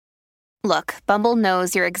Look, Bumble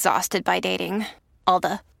knows you're exhausted by dating. All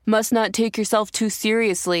the must not take yourself too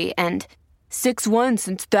seriously and 6'1"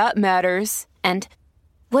 since that matters. And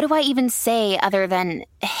what do I even say other than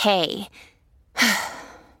hey?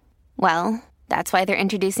 Well, that's why they're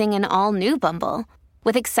introducing an all-new Bumble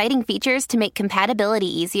with exciting features to make compatibility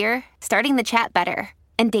easier, starting the chat better,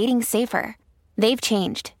 and dating safer. They've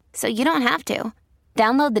changed, so you don't have to.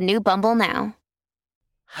 Download the new Bumble now.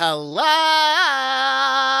 Hello!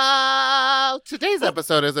 Today's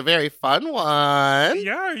episode is a very fun one.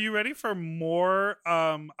 Yeah, are you ready for more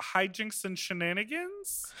hijinks and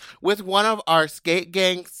shenanigans? With one of our skate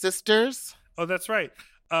gang sisters. Oh, that's right.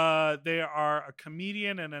 They are a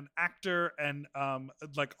comedian and an actor and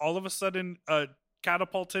like all of a sudden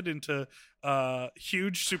catapulted into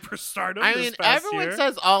huge superstardom. I mean, everyone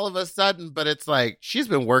says all of a sudden, but it's like she's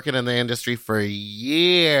been working in the industry for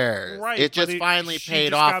years. Right. It just finally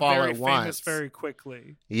paid off all at once. Famous very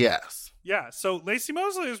quickly. Yes. Yeah. So Lacey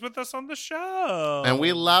Mosley is with us on the show. And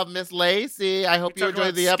we love Miss Lacey. I hope you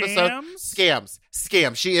enjoyed the episode. Scams.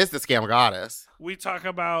 She is the scam goddess. We talk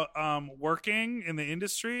about working in the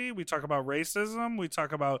industry. We talk about racism. We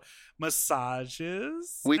talk about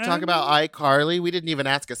massages. We talk about iCarly. We didn't even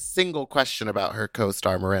ask a single question about her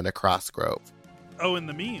co-star Miranda Cosgrove. Oh, and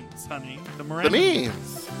the memes, honey. The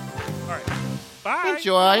memes. All right. Bye.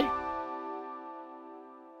 Enjoy.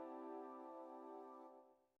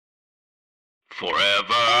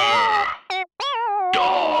 Forever.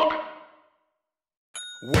 Dog.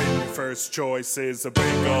 When your first choice is a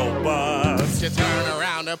big old bus, just turn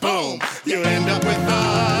around and boom, you end up with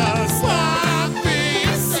us. Sloppy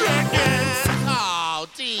seconds. Oh,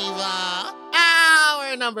 diva.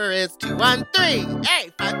 Our number is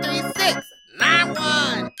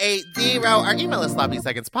 213-853-69180. Our email is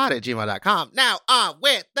sloppysecondspot@gmail.com. Now on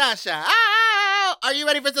with the show. Are you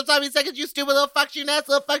ready for some sloppy seconds, you stupid little fucks, you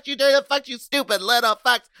nasty little fucks, you dirty little fucks, you stupid little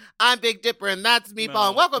fucks? I'm Big Dipper and that's Meatball.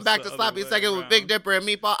 And welcome back to Sloppy Second with Big Dipper and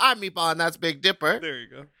Meatball. I'm Meatball and that's Big Dipper. There you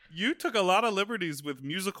go. You took a lot of liberties with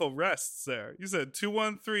musical rests there. You said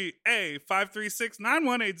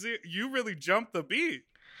 213-536-9180. You really jumped the beat.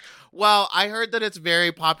 Well, I heard that it's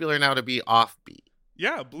very popular now to be offbeat.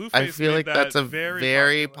 Yeah, Blueface. I feel like that's a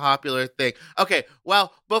very popular thing. Okay,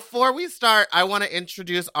 well, before we start, I want to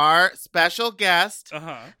introduce our special guest.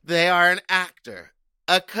 They are an actor,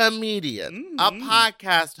 a comedian, a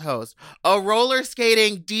podcast host, a roller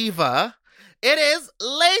skating diva. It is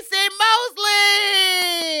Lacey Mosley!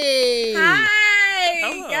 Hi!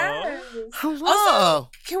 Hello. Yes. Hello! Also,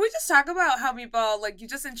 can we just talk about how Meatball, like, you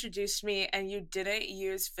just introduced me and you didn't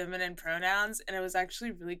use feminine pronouns, and it was actually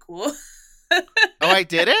really cool. Oh, I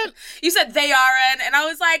didn't? You said they are in, and I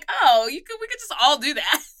was like, oh, we could just all do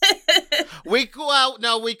that. We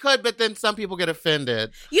could, but then some people get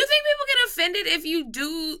offended. You think people get offended if you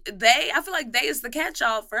do they? I feel like they is the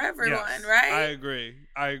catch-all for everyone, yes, right? I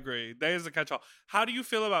agree. They is the catch-all. How do you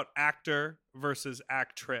feel about actor versus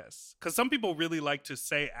actress? Because some people really like to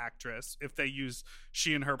say actress if they use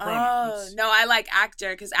she and her pronouns. Oh, no, I like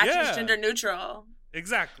actor because actor is gender neutral.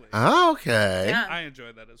 Exactly. Oh, okay. Yeah. I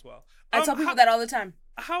enjoy that as well. I tell people that all the time.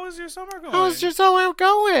 How is your summer going? How's your summer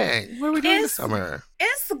going? What are we doing this summer?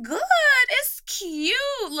 It's good. It's cute.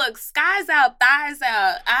 Look, skies out, thighs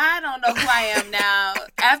out. I don't know who I am now.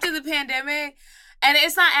 After the pandemic, and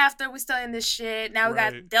it's not after, we're still in this shit. Now we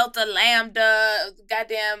got Delta, Lambda,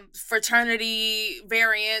 goddamn fraternity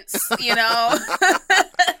variants, you know?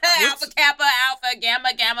 Alpha, Kappa, Alpha,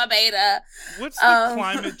 Gamma, Gamma, Beta. What's the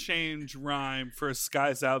climate change rhyme for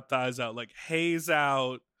skies out, thighs out? Like haze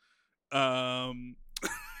out, you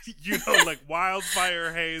know, like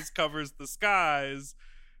wildfire haze covers the skies.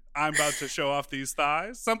 I'm about to show off these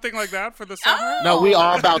thighs. Something like that for the summer? Oh. No, we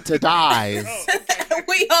all about to die.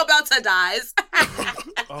 We all about to die.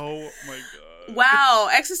 Oh my God. Wow,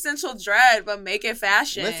 existential dread, but make it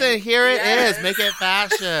fashion. Listen, here it is. Make it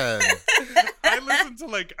fashion.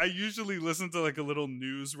 I usually listen to like a little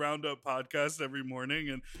news roundup podcast every morning,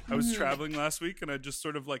 and I was traveling last week and I just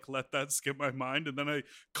sort of like let that skip my mind, and then I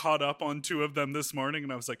caught up on two of them this morning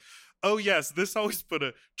and I was like, oh yes, this always put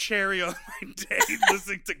a cherry on my day,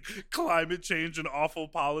 listening to climate change and awful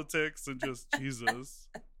politics and just Jesus.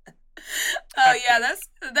 Oh yeah, that's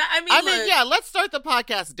that. I mean, yeah. Let's start the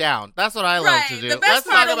podcast down. That's what I love to do. The best Let's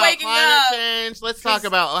part talk of about waking climate up. change. Let's talk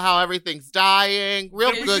about how everything's dying.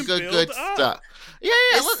 Real good stuff. Yeah.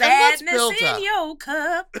 The sadness in your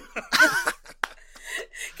cup.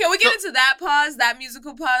 Can we get into that pause, that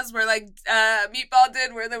musical pause where like Meatball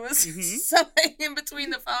did, where there was something in between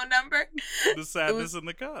the phone number? The sadness in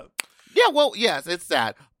the cup. Yeah. Well, yes, it's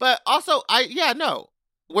sad, but also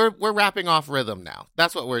we're rapping off rhythm now.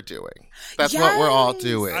 That's what we're doing. That's what we're all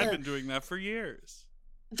doing. I've been doing that for years.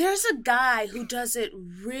 There's a guy who does it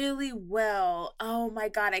really well. Oh my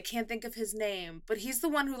God, I can't think of his name. But he's the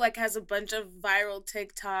one who like has a bunch of viral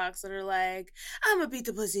TikToks that are like, I'm gonna beat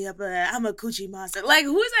the pussy up, I'm a coochie monster. Like,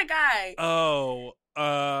 who's that guy? Oh,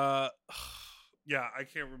 yeah, I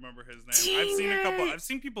can't remember his name. I've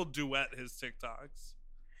seen people duet his TikToks.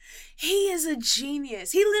 He is a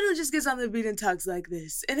genius. He literally just gets on the beat and talks like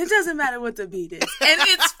this. And it doesn't matter what the beat is. And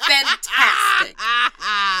it's fantastic.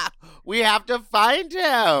 We have to find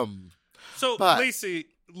him. So, Lacey,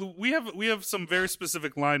 we have some very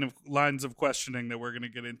specific lines of questioning that we're going to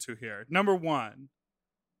get into here. Number one,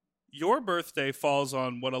 your birthday falls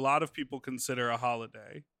on what a lot of people consider a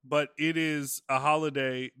holiday, but it is a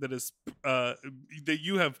holiday that is that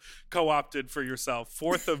you have co-opted for yourself,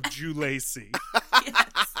 4th of July. Yes.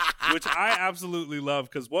 Which I absolutely love,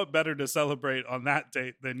 because what better to celebrate on that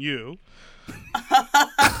date than you?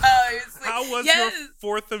 How was your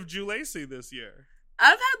 4th of July this year?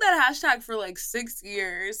 I've had that hashtag for like 6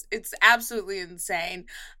 years. It's absolutely insane.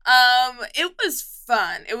 It was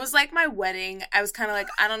fun. It was like my wedding. I was kind of like,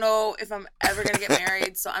 I don't know if I'm ever gonna get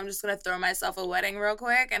married, so I'm just gonna throw myself a wedding real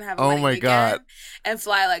quick and have a wedding weekend. God. And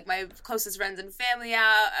fly like my closest friends and family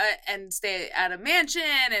out and stay at a mansion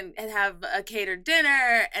and have a catered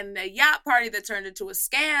dinner and a yacht party that turned into a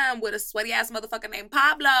scam with a sweaty ass motherfucker named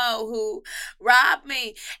Pablo who robbed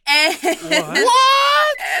me. And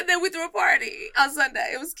what? And then we threw a party on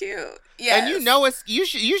Sunday. It was cute. Yeah. And you should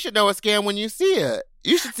know a scam when you see it.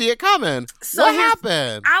 You should see it coming. So what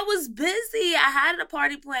happened? I was busy. I had a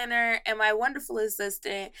party planner and my wonderful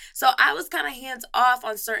assistant. So I was kind of hands off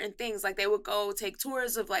on certain things. Like they would go take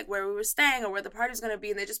tours of like where we were staying or where the party was going to be.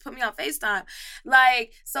 And they just put me on FaceTime.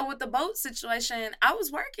 Like, so with the boat situation, I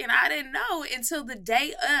was working. I didn't know until the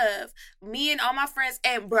day of, me and all my friends.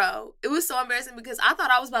 And bro, it was so embarrassing because I thought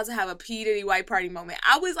I was about to have a P. Diddy white party moment.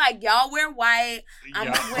 I was like, y'all wear white. I'm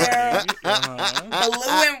going to wear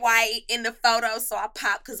blue and white in the photo. So I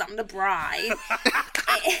pop because I'm the bride.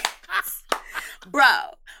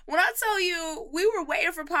 Bro, when I tell you we were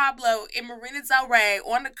waiting for Pablo in Marina Del Rey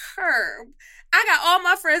on the curb, I got all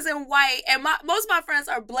my friends in white and most of my friends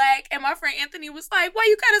are black, and my friend Anthony was like, why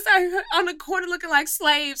you kind of out here on the corner looking like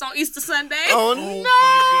slaves on Easter Sunday? Oh no.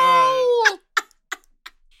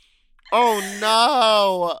 Oh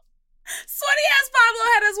no. Sweaty ass Pablo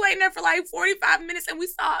had us waiting there for like 45 minutes, and we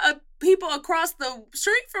saw people across the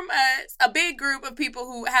street from us, a big group of people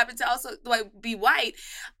who happened to also like be white.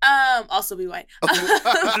 Depending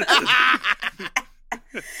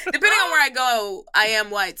on where I go, I am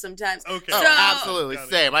white sometimes. Okay. So, absolutely.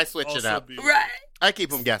 Same. I switch it up. Right. I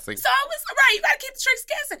keep them guessing. So I was, right, you gotta keep the tricks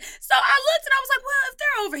guessing. So I looked and I was like, well, if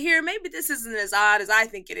they're over here, maybe this isn't as odd as I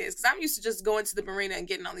think it is. Because I'm used to just going to the marina and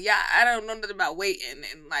getting on the yacht. I don't know nothing about waiting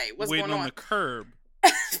and like what's waiting going on. On the curb.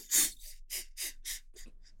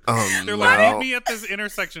 Oh, they're like, meet me at this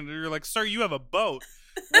intersection. And you're like, sir, you have a boat.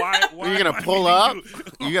 Why are you gonna pull up?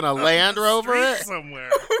 You gonna Land Rover it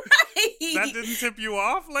somewhere? Right. That didn't tip you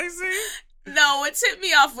off, Lacey? No, what tipped me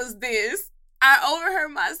off was this. I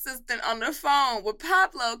overheard my assistant on the phone with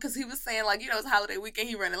Pablo because he was saying, like, it's holiday weekend,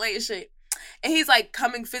 he running late and shit. And he's, like,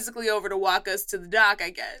 coming physically over to walk us to the dock,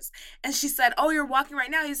 I guess. And she said, oh, you're walking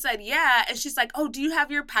right now? He said, yeah. And she's like, oh, do you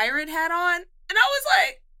have your pirate hat on? And I was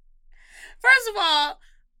like, first of all,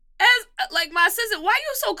 as, like, my assistant, why are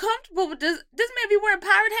you so comfortable with this man be wearing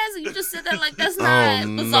pirate hats? And you just sit there like, that's not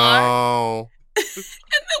bizarre. No. And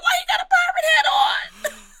then why you got a pirate hat on?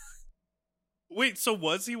 Wait, so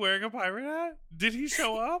was he wearing a pirate hat? Did he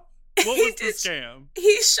show up? What was the scam?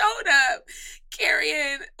 He showed up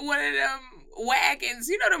carrying one of them wagons.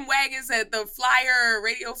 You know them wagons at the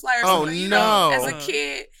radio flyer. Oh, no. As a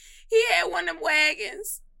kid, he had one of them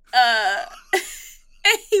wagons. And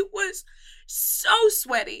he was so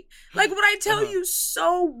sweaty. Like, when I tell you,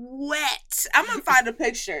 so wet. I'm going to find a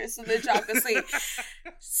picture so that y'all can see.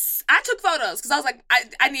 I took photos because I was like,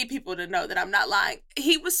 I need people to know that I'm not lying.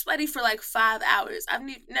 He was sweaty for like 5 hours. I've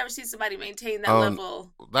never seen somebody maintain that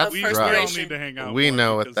level of perspiration. We don't need to hang out. We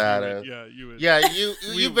know what that is.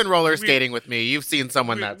 You've been roller skating with me. You've seen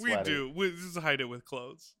someone that's sweaty. We do. We just hide it with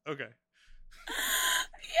clothes. Okay.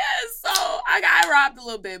 Yeah, so I robbed a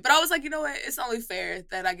little bit. But I was like, you know what? It's only fair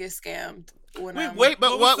that I get scammed. But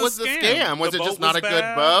what was the scam? Was it just not a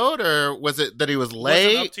good boat? Or was it that he was late?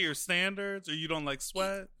 Was it up to your standards? Or you don't like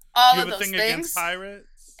sweat? All you of have a those thing things. Against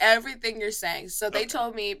pirates? everything you're saying. So they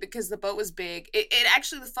told me because the boat was big. It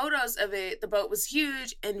actually, the photos of it, the boat was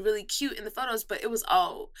huge and really cute in the photos, but it was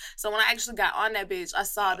old. So when I actually got on that bitch, I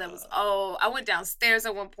saw that it was old. I went downstairs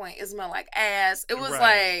at one point. It smelled like ass. It was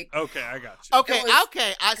like... Okay, I got you.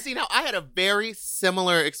 Okay. I see now. I had a very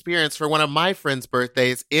similar experience for one of my friends'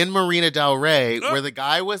 birthdays in Marina Del Rey, where the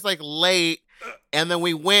guy was like late. And then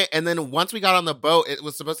we went, and then once we got on the boat, it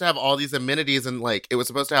was supposed to have all these amenities, and like it was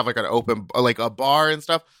supposed to have like an open, like a bar and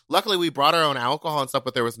stuff. Luckily, we brought our own alcohol and stuff,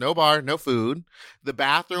 but there was no bar, no food. The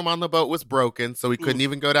bathroom on the boat was broken, so we couldn't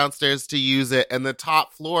even go downstairs to use it. And the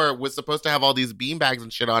top floor was supposed to have all these beanbags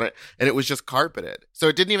and shit on it, and it was just carpeted, so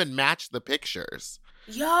it didn't even match the pictures.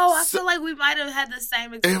 Yo, I feel like we might have had the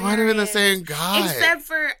same experience. It might have been the same guy. Except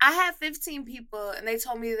for, I had 15 people, and they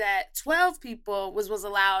told me that 12 people was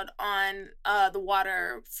allowed on the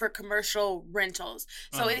water for commercial rentals.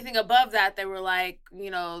 So anything above that, they were like,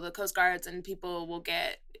 the Coast Guards and people will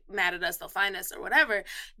get mad at us, they'll find us or whatever.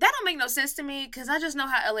 That don't make no sense to me, because I just know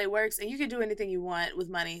how LA works, and you can do anything you want with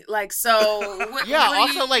money. Like, so...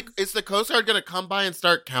 like, is the Coast Guard gonna come by and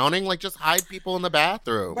start counting? Like, just hide people in the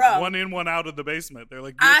bathroom. Bro, one in, one out of the basement. They're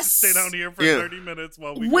like, you have to stay down here for 30 minutes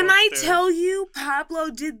while we When go I upstairs. tell you Pablo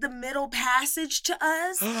did the middle passage to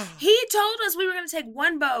us, he told us we were going to take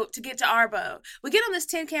one boat to get to our boat. We get on this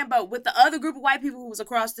tin can boat with the other group of white people who was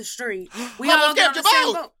across the street. We all get on the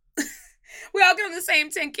same boat. We all get on the same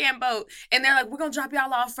tin can boat, and they're like, we're going to drop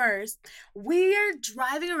y'all off first. We're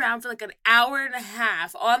driving around for like an hour and a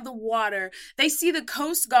half on the water. They see the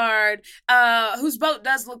Coast Guard, whose boat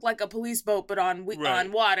does look like a police boat, but on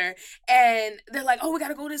water. And they're like, we got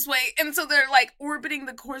to go this way. And so they're like orbiting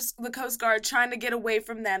the Coast Guard, trying to get away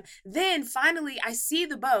from them. Then finally, I see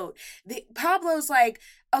the boat. Pablo's like,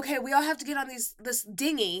 okay, we all have to get on this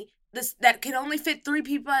dinghy. That can only fit 3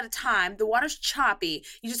 people at a time. The water's choppy.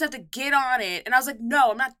 You just have to get on it. And I was like,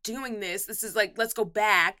 no, I'm not doing this. This is like, let's go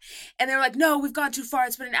back. And they were like, no, we've gone too far.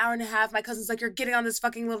 It's been an hour and a half. My cousin's like, you're getting on this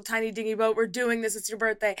fucking little tiny dinghy boat. We're doing this. It's your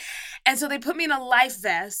birthday. And so they put me in a life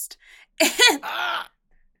vest. And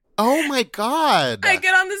oh my God. I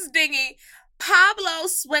get on this dinghy.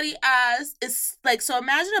 Pablo's sweaty ass is like, so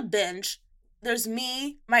imagine a bench. There's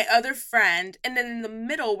me, my other friend, and then in the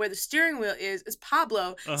middle where the steering wheel is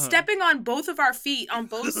Pablo stepping on both of our feet on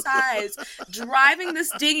both sides, driving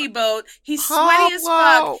this dinghy boat. He's sweaty as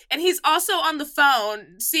fuck, and he's also on the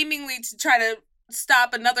phone, seemingly to try to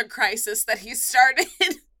stop another crisis that he started.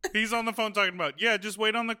 He's on the phone talking about, just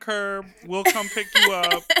wait on the curb. We'll come pick you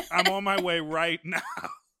up. I'm on my way right now.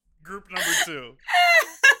 Group number 2.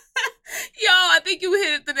 Yo, I think you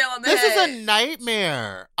hit the nail on the head. This is a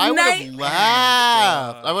nightmare. I would have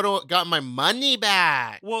left. I would have gotten my money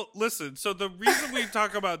back. Well, listen, so the reason we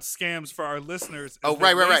talk about scams for our listeners is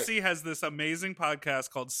Lacey has this amazing podcast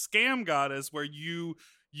called Scam Goddess, where you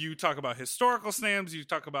talk about historical scams, you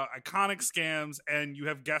talk about iconic scams, and you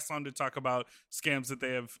have guests on to talk about scams that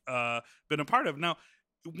they have been a part of. Now,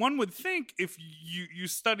 one would think if you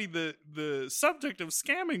study the subject of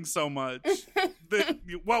scamming so much, that,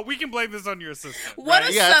 we can blame this on your assistant. What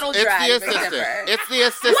a subtle drag. It's the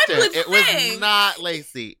assistant. It was not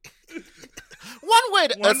Lacey. One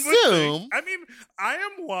would assume. I mean, I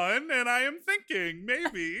am one, and I am thinking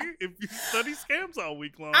maybe if you study scams all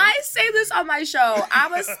week long. I say this on my show.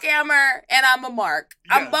 I'm a scammer and I'm a mark.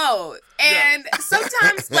 I'm both. And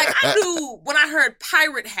sometimes, like, I knew when I heard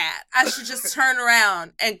pirate hat, I should just turn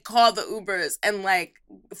around and call the Ubers and, like,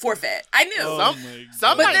 forfeit. I knew.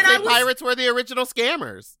 Some might say pirates were the original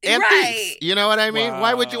scammers. And thieves. You know what I mean? Wow.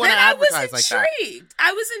 Why would you want to advertise like that?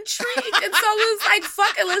 I was intrigued. And so it was like,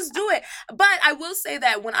 fuck it, let's do it. But I will say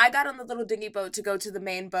that when I got on the little dinghy boat to go to the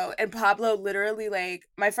main boat, and Pablo literally, like,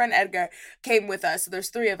 my friend Edgar came with us. So there's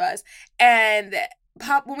 3 of us. And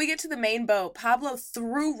when we get to the main boat, Pablo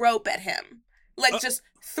threw rope at him. Like, just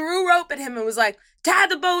threw rope at him and was like, tie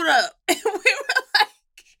the boat up. And we were like,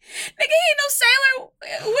 nigga, he ain't no sailor.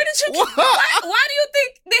 Where did you get, why do you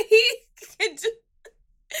think that he can do?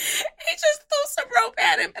 He just threw some rope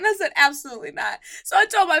at him. And I said, absolutely not. So I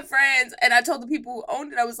told my friends, and I told the people who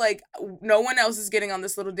owned it, I was like, no one else is getting on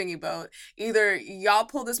this little dinghy boat. Either y'all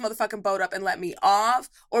pull this motherfucking boat up and let me off,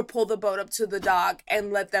 or pull the boat up to the dock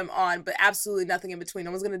and let them on. But absolutely nothing in between.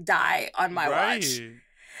 I was going to die on my watch.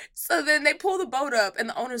 So then they pull the boat up, and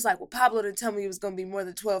the owner's like, well, Pablo didn't tell me it was going to be more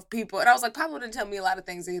than 12 people. And I was like, Pablo didn't tell me a lot of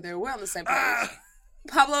things either. We're on the same page.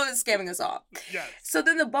 Pablo is scamming us all. Yes. So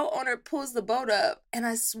then the boat owner pulls the boat up, and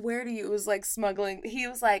I swear to you, it was like smuggling. He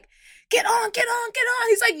was like, get on, get on, get on.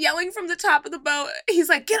 He's like yelling from the top of the boat. He's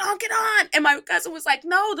like, get on, get on. And my cousin was like,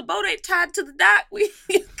 no, the boat ain't tied to the dock.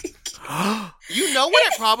 You know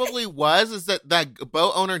what it probably was? Is that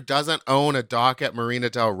boat owner doesn't own a dock at Marina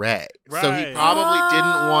Del Rey. Right. So he probably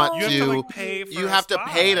didn't want to. You have to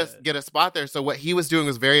pay to get a spot there. So what he was doing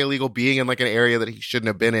was very illegal, being in like an area that he shouldn't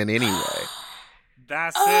have been in anyway.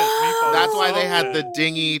 That's it. That's why they had the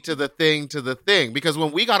dinghy to the thing. Because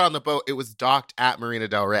when we got on the boat, it was docked at Marina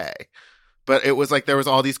Del Rey. But it was like there was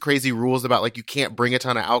all these crazy rules about like you can't bring a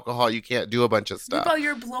ton of alcohol, you can't do a bunch of stuff.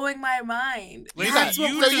 You're blowing my mind. You were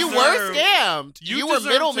scammed. You were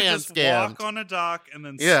middleman scammed. Walk on a dock and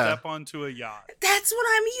then step onto a yacht. That's what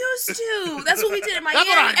I'm used to. That's what we did in Miami.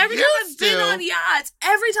 Every time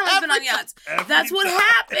I've been on yachts, that's what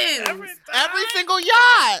happens. Every single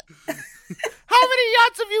yacht. How many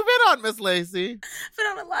yachts have you been on, Miss Lacey? I've been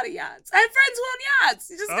on a lot of yachts. I have friends who own yachts.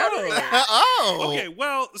 You just go to the yacht. Okay,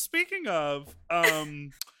 well, speaking of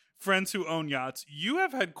friends who own yachts, you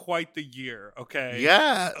have had quite the year, okay?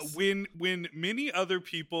 Yes. When many other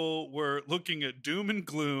people were looking at doom and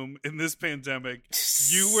gloom in this pandemic,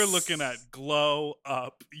 you were looking at glow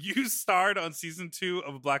up. You starred on season 2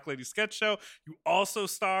 of a Black Lady sketch show. You also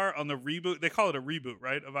star on the reboot. They call it a reboot,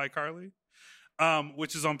 right? Of iCarly?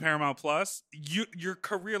 Which is on Paramount Plus. Your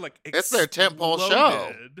career it's their tentpole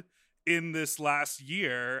show in this last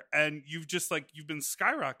year, and you've been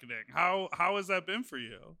skyrocketing. How has that been for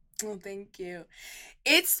you? Oh, thank you.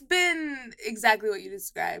 It's been exactly what you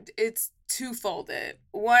described. It's two-folded.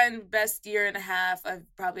 One, best year and a half I've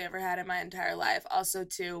probably ever had in my entire life. Also,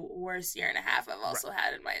 two, worst year and a half I've also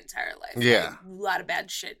had in my entire life. Yeah. Like, a lot of bad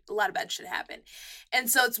shit happened. And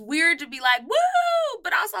so it's weird to be like, woo!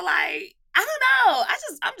 But also like, I don't know.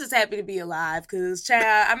 I'm just happy to be alive because,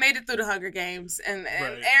 child, I made it through the Hunger Games and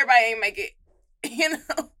everybody ain't make it. You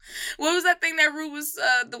know, what was that thing that Rue was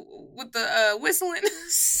with the whistling?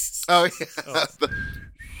 Oh yeah.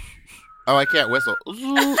 I can't whistle. Why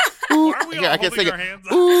are we all holding our hands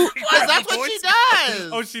up? Because that's what she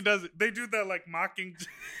does. Oh, she does it. They do that like mocking.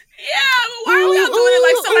 Yeah, but why are we all doing it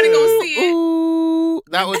like somebody gonna see it?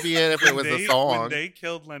 That would be it if it was a song. When they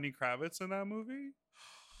killed Lenny Kravitz in that movie.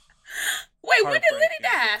 Wait, when did Lenny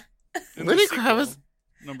die? Lenny Kravitz.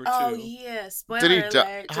 Number 2. Oh yeah, spoiler did he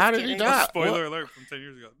alert. How did he die? Spoiler alert from 10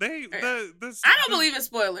 years ago. I don't believe in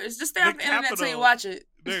spoilers. Just stay off the internet until you watch it.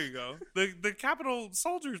 There you go. The Capitol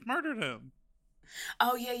soldiers murdered him.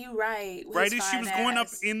 Oh yeah, you're right. Right as she was going up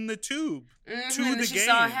in the tube to the she games.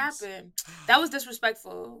 saw it happen. That was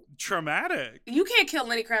disrespectful. Traumatic. You can't kill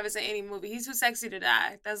Lenny Kravitz in any movie. He's too sexy to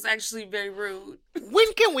die. That's actually very rude.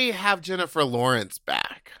 When can we have Jennifer Lawrence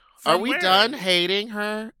back? Are we done hating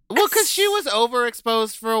her? Well, because she was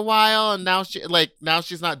overexposed for a while, and now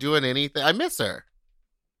she's not doing anything. I miss her.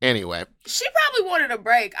 Anyway, she probably wanted a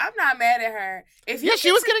break. I'm not mad at her.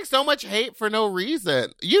 She was getting so much hate for no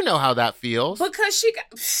reason. You know how that feels. Because she got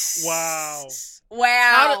wow.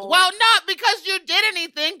 Well, not because you did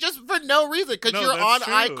anything, just for no reason. Because you're on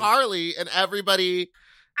iCarly, and everybody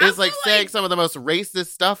is saying some of the most racist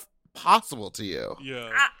stuff possible to you. Yeah.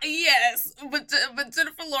 Yes, but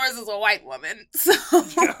Jennifer Lawrence is a white woman, so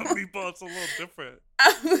yeah, people, it's a little different.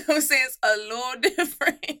 I'm gonna say it's a little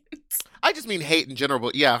different. I just mean hate in general,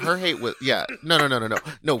 but yeah, her hate was No.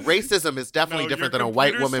 Racism is definitely different than a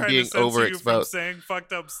white woman being overexposed. From saying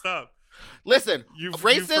fucked up stuff. Listen, racism. You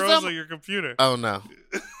froze on your computer. Oh no.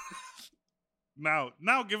 Now,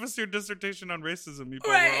 give us your dissertation on racism, Meatball.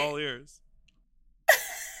 Right. We're all ears.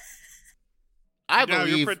 I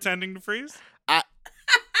believe you're pretending to freeze.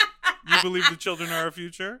 You believe the children are our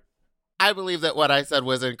future. I believe that what I said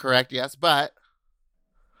was incorrect. Yes, but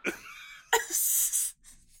Meatball,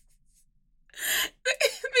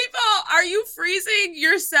 are you freezing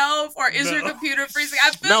yourself, or is your computer freezing?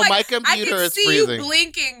 I feel like my computer is freezing. I can see you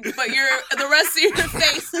blinking, but the rest of your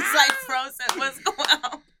face is like frozen. What's going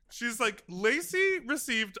on? She's like, Lacey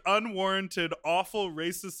received unwarranted, awful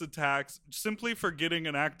racist attacks simply for getting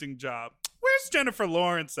an acting job. Where's Jennifer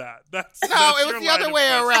Lawrence at? It was the other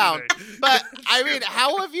way around. But, I mean,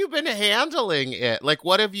 how have you been handling it? Like,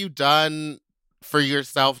 what have you done for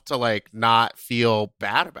yourself to, not feel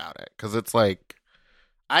bad about it? Because it's like,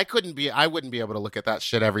 I wouldn't be able to look at that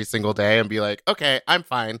shit every single day and be like, okay, I'm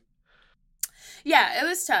fine. Yeah, it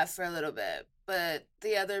was tough for a little bit. But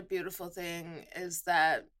the other beautiful thing is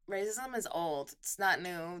that racism is old. It's not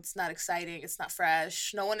new. It's not exciting. It's not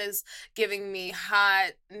fresh. No one is giving me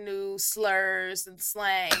hot new slurs and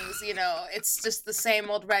slangs. It's just the same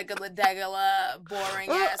old regular, boring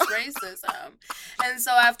ass racism. And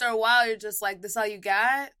so after a while, you're just like, this all you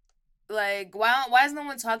got? Like, why is no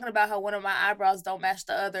one talking about how one of my eyebrows don't match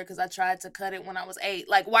the other because I tried to cut it when I was 8?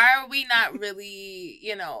 Like, why are we not really,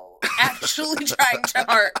 actually trying to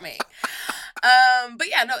hurt me? But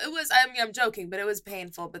yeah, no, it was, I mean, I'm joking, but it was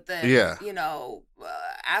painful. But then, you know,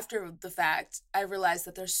 after the fact, I realized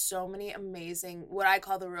that there's so many amazing, what I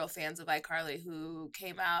call the real fans of iCarly, who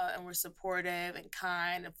came out and were supportive and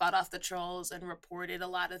kind and fought off the trolls and reported a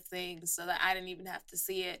lot of things so that I didn't even have to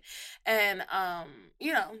see it. And,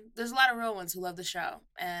 you know, there's a lot of real ones who love the show,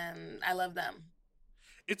 and I love them.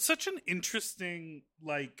 It's such an interesting,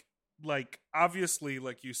 like obviously,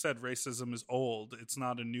 like you said, racism is old. It's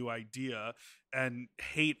not a new idea, and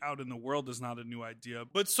hate out in the world is not a new idea.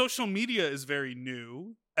 But social media is very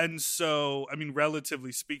new. And so, I mean,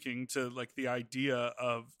 relatively speaking, to like the idea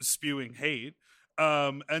of spewing hate.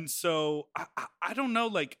 And so I don't know,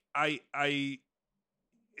 like it's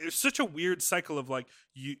such a weird cycle of like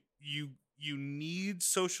you need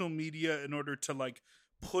social media in order to like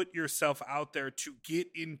put yourself out there to get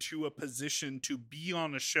into a position to be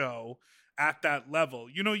on a show at that level.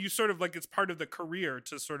 You know, you sort of like, it's part of the career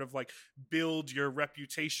to sort of like build your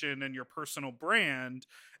reputation and your personal brand.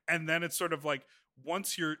 And then it's sort of like,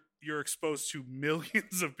 once you're exposed to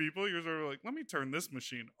millions of people, you're sort of like, let me turn this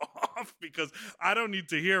machine off because I don't need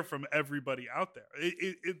to hear from everybody out there.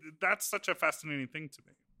 That's such a fascinating thing to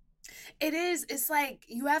me. It is. It's like,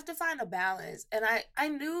 you have to find a balance. And I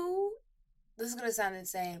knew, this is going to sound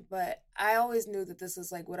insane, but I always knew that this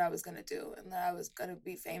was like what I was going to do, and that I was going to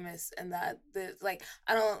be famous, and that like,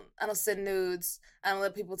 I don't send nudes. I don't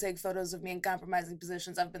let people take photos of me in compromising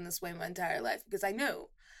positions. I've been this way my entire life because I knew.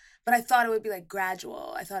 But I thought it would be like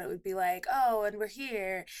gradual. I thought it would be like, oh, and we're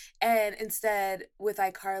here. And instead, with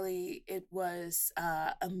iCarly, it was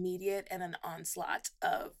immediate and an onslaught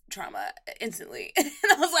of trauma instantly. And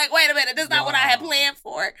I was like, wait a minute, this is not what I had planned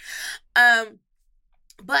for.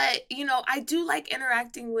 But, you know, I do like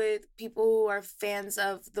interacting with people who are fans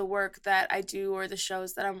of the work that I do or the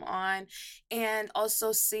shows that I'm on, and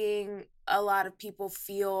also seeing a lot of people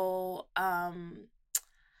feel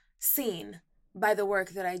seen by the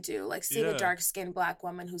work that I do. Like seeing a dark-skinned Black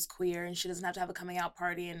woman who's queer and she doesn't have to have a coming out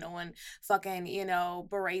party and no one fucking, you know,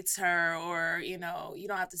 berates her, or, you know, you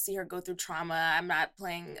don't have to see her go through trauma. I'm not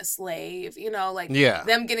playing a slave, you know, like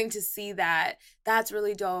them getting to see that, that's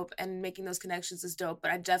really dope, and making those connections is dope.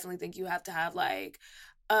 But I definitely think you have to have like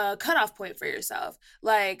a cutoff point for yourself.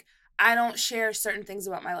 Like, I don't share certain things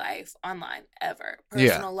about my life online ever.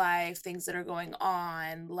 Personal life, things that are going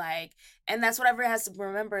on, like, and that's what everyone has to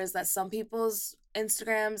remember, is that some people's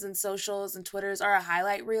Instagrams and socials and Twitters are a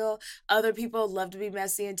highlight reel. Other people love to be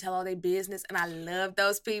messy and tell all their business, and I love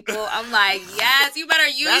those people. I'm like, yes, you better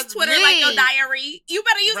use Twitter like your diary. You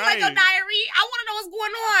better use it like your diary. I want to know what's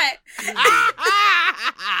going on.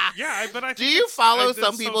 Yeah, but I think do you follow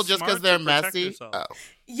some people just because they're messy? Oh.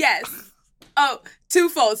 Yes. Oh,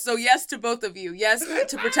 twofold. So yes to both of you. Yes,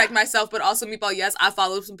 to protect myself, but also meatball. Yes, I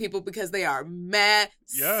follow some people because they are messy.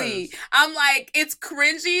 Yes. I'm like, it's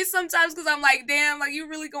cringy sometimes because I'm like, damn, like you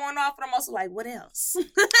really going off, but I'm also like, what else?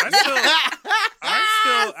 I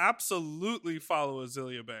still absolutely follow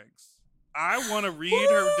Azealia Banks. I want to read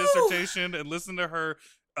her dissertation and listen to her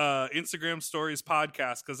Instagram stories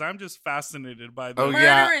podcast because I'm just fascinated by the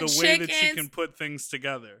way that she can put things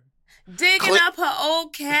together. Digging up her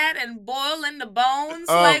old cat and boiling the bones.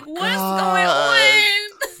 Like, what's going on?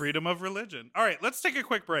 Freedom of religion. All right, let's take a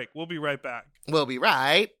quick break. We'll be right back. We'll be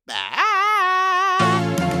right back.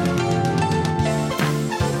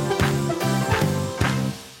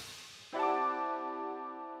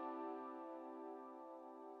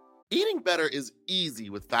 Eating better is easy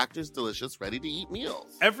with Factor's delicious ready-to-eat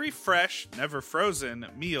meals. Every fresh, never frozen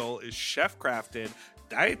meal is chef-crafted,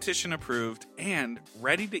 dietitian approved, and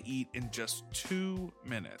ready to eat in just 2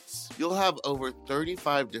 minutes. You'll have over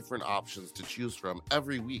 35 different options to choose from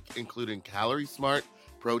every week, including Calorie Smart,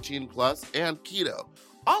 Protein Plus, and Keto.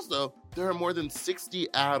 Also, there are more than 60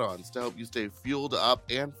 add-ons to help you stay fueled up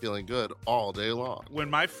and feeling good all day long. When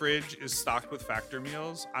my fridge is stocked with Factor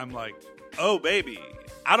meals, I'm like, oh baby,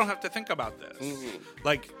 I don't have to think about this. Mm-hmm.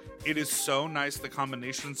 Like, it is so nice. The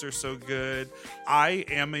combinations are so good. I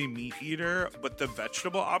am a meat eater, but the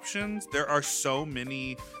vegetable options, there are so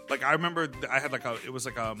many. Like, I remember I had it was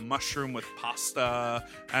like a mushroom with pasta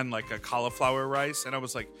and like a cauliflower rice. And I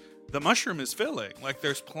was like, the mushroom is filling. Like,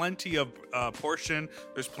 there's plenty of portion,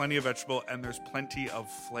 there's plenty of vegetable, and there's plenty of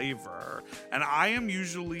flavor. And I am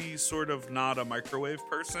usually sort of not a microwave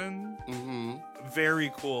person. Mm-hmm.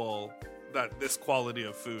 Very cool that this quality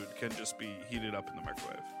of food can just be heated up in the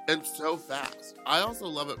microwave. And so fast. I also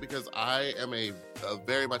love it because I am a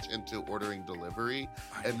very much into ordering delivery.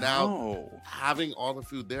 Now having all the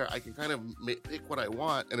food there, I can kind of pick what I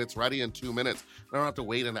want and it's ready in 2 minutes. I don't have to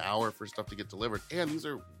wait an hour for stuff to get delivered. And these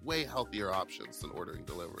are way healthier options than ordering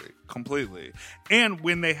delivery. Completely. And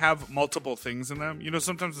when they have multiple things in them, you know,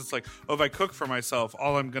 sometimes it's like, oh, if I cook for myself,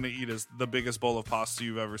 all I'm going to eat is the biggest bowl of pasta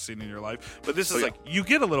you've ever seen in your life. But this is like, you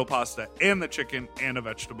get a little pasta and the chicken and a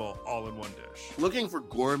vegetable all in one dish. Looking for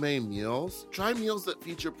gourmet meals? Try meals that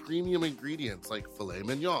feature premium ingredients like filet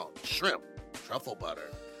mignon, shrimp, truffle butter,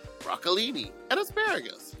 broccolini, and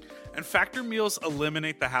asparagus. And Factor meals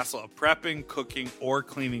eliminate the hassle of prepping, cooking, or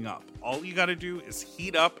cleaning up. All you gotta do is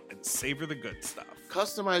heat up and savor the good stuff.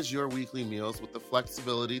 Customize your weekly meals with the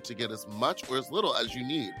flexibility to get as much or as little as you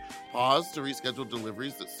need. Pause to reschedule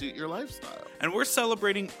deliveries that suit your lifestyle. And we're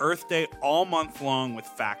celebrating Earth Day all month long with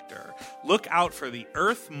Factor. Look out for the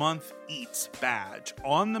Earth Month Eats badge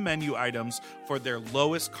on the menu items for their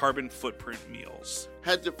lowest carbon footprint meals.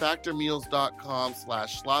 Head to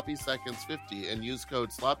factormeals.com/sloppyseconds50 and use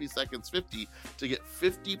code sloppyseconds50 to get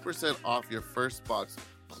 50% off your first box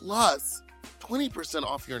plus 20%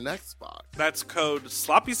 off your next box. That's code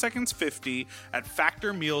sloppyseconds50 at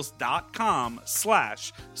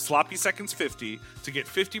factormeals.com/sloppyseconds50 to get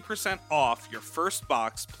 50% off your first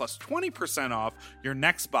box plus 20% off your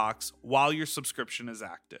next box while your subscription is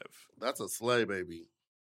active. That's a slay, baby.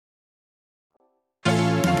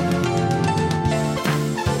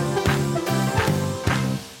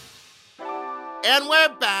 And we're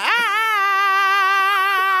back.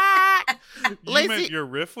 You meant your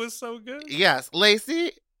riff was so good? Yes.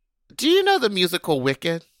 Lacey, do you know the musical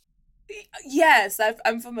Wicked? Yes,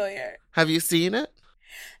 I'm familiar. Have you seen it?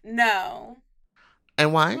 No.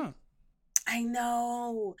 And why? Huh. I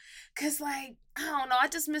know. Because, like, I don't know. I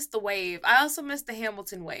just missed the wave. I also missed the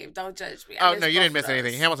Hamilton wave. Don't judge me. Oh, no, you didn't miss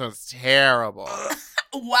anything. Hamilton was terrible.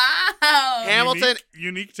 Wow. Hamilton.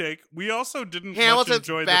 Unique take. We also didn't Hamilton's much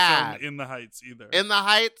enjoy bad. the film In the Heights either. In the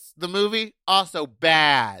Heights, the movie, also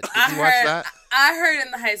bad. Did you watch that? I heard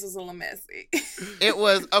In the Heights was a little messy. It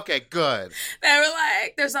was, okay, good. They were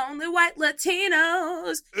like, there's only white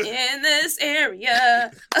Latinos in this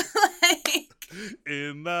area. Like,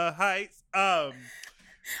 In the Heights. All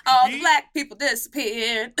the black people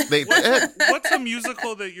disappeared. They did. What's a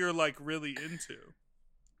musical that you're, like, really into?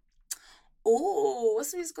 Ooh,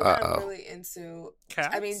 what's the musical that I'm really into?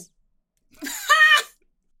 Cats? I mean,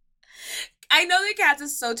 I know that Cats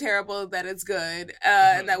is so terrible that it's good,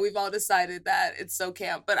 and that we've all decided that it's so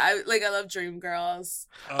camp. But I love Dreamgirls.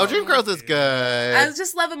 Oh, Dreamgirls is good. I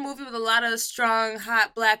just love a movie with a lot of strong,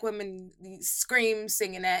 hot black women scream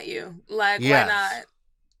singing at you. Like, why not?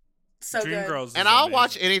 So Dreamgirls, and I'll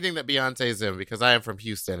watch anything that Beyonce's in because I am from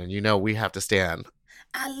Houston, and you know we have to stand.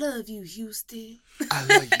 I love you, Houston. I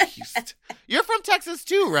love you, Houston. You're from Texas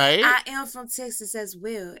too, right? I am from Texas as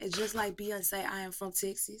well. And just like Beyonce, I am from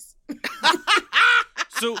Texas.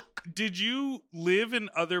 So, did you live in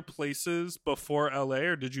other places before LA,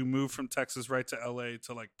 or did you move from Texas right to LA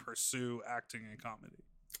to like pursue acting and comedy?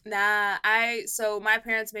 Nah, so my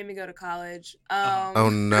parents made me go to college. Oh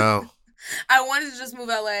no. I wanted to just move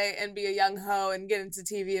LA and be a young hoe and get into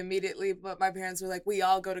TV immediately, but my parents were like, we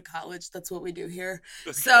all go to college. That's what we do here.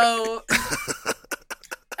 Okay. So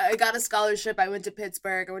I got a scholarship. I went to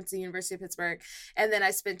Pittsburgh. I went to the University of Pittsburgh. And then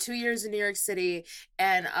I spent 2 years in New York City.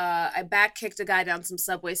 And I back kicked a guy down some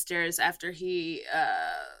subway stairs after he...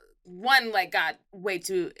 got way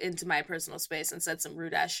too into my personal space and said some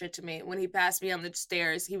rude ass shit to me. When he passed me on the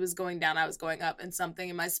stairs, he was going down, I was going up, and something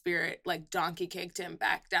in my spirit like donkey kicked him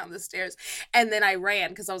back down the stairs. And then I ran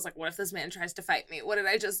because I was like, what if this man tries to fight me? What did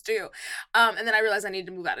I just do? And then I realized I needed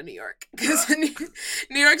to move out of New York because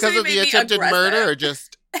New York City made me aggressive. Because of the attempted murder, or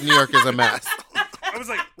just New York is a mess? I was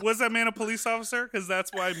like, was that man a police officer? Because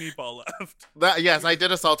that's why Meatball left. Yes, I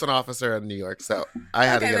did assault an officer in New York, so I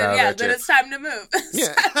had to get out of there. Yeah, then it's time to move.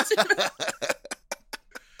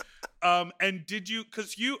 And did you,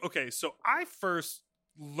 so I first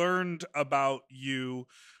learned about you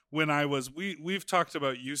when I was, we've talked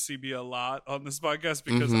about UCB a lot on this podcast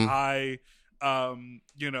because I,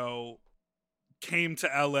 came to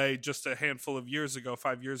LA just a handful of years ago,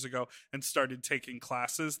 5 years ago, and started taking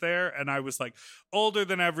classes there. And I was like older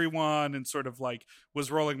than everyone and sort of like was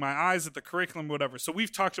rolling my eyes at the curriculum, whatever. So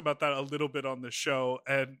we've talked about that a little bit on the show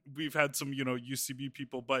and we've had some, UCB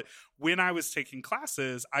people. But when I was taking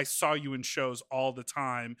classes, I saw you in shows all the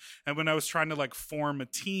time. And when I was trying to like form a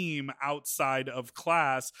team outside of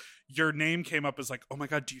class, your name came up as like, oh my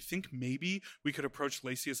God, do you think maybe we could approach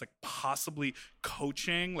Lacey as like possibly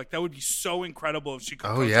coaching? Like that would be so incredible incredible if she could.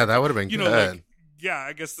 Oh yeah, that would have been good. Like, yeah,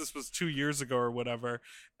 I guess this was 2 years ago or whatever.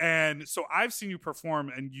 And so I've seen you perform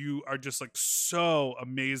and you are just like so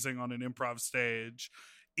amazing on an improv stage.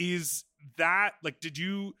 Is that like, did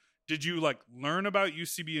you like learn about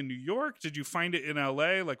UCB in New York? Did you find it in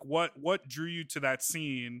LA? Like what drew you to that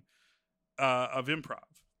scene of improv?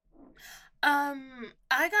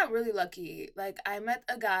 I got really lucky. Like, I met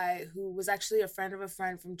a guy who was actually a friend of a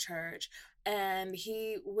friend from church, and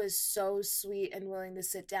he was so sweet and willing to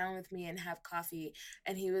sit down with me and have coffee.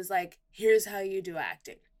 And he was like, here's how you do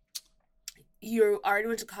acting. You already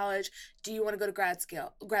went to college. Do you want to go to grad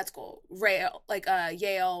school?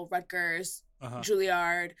 Yale, Rutgers,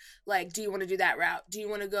 Juilliard. Like, do you want to do that route? Do you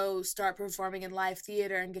want to go start performing in live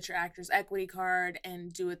theater and get your actor's equity card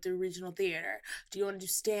and do it through regional theater? Do you want to do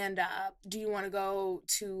stand-up? Do you want to go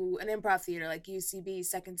to an improv theater like UCB,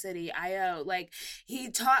 Second City, IO? Like,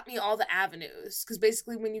 he taught me all the avenues. Because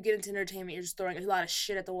basically when you get into entertainment, you're just throwing a lot of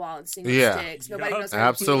shit at the wall and singing sticks. Nobody knows what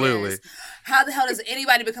absolutely. How the hell does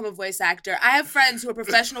anybody become a voice actor? I have friends who are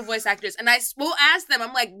professional voice actors, and I will ask them,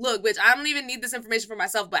 I'm like, look, bitch, I don't even need this information for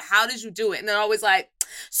myself, but how did you do it? And they're always like,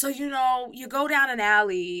 so, you go down an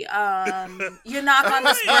alley, you knock on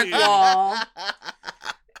this brick wall.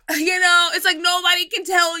 It's like nobody can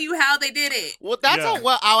tell you how they did it. Well, that's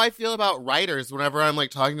how I feel about writers whenever I'm like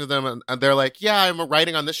talking to them and they're like, yeah, I'm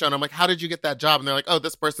writing on this show. And I'm like, how did you get that job? And they're like, oh,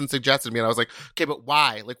 this person suggested me. And I was like, okay, but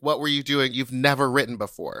why? Like, what were you doing? You've never written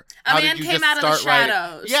before. A man came out of the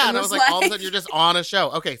shadows. Yeah, and I was like, all of a sudden you're just on a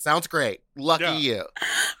show. Okay, sounds great. Lucky you.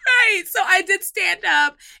 Right. So I did stand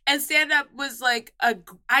up, and stand up was like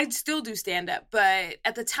I still do stand up, but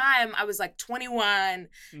at the time I was like 21,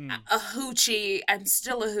 a hoochie. I'm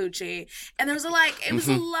still a hoochie. And there was it was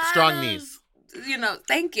a lot strong knees.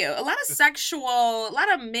 Thank you. A lot of a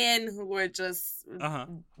lot of men who were just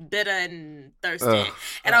bitter and thirsty.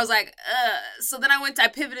 And I was like, so then I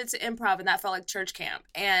pivoted to improv, and that felt like church camp.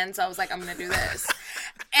 And so I was like, I'm going to do this.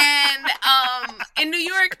 And in New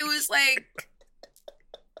York, it was like,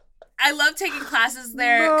 I love taking classes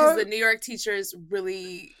there because the New York teachers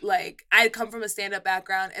really, like, I come from a stand-up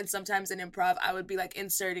background, and sometimes in improv, I would be, like,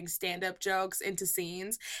 inserting stand-up jokes into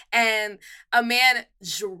scenes, and a man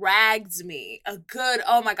dragged me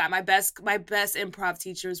oh my God, my best improv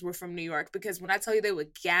teachers were from New York, because when I tell you they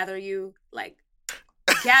would gather you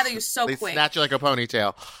so they quick. Snatch you like a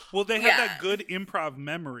ponytail. Well, they have that good improv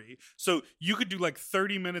memory. So you could do like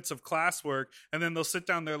 30 minutes of classwork, and then they'll sit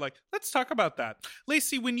down there like, let's talk about that.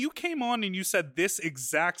 Lacey, when you came on and you said this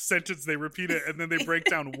exact sentence, they repeat it, and then they break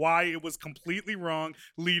down why it was completely wrong,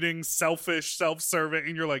 leading, selfish, self-serving,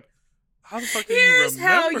 and you're like, how the fuck do you remember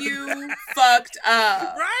how you fucked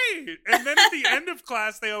up. Right. And then at the end of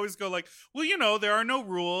class, they always go like, well, there are no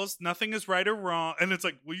rules. Nothing is right or wrong. And it's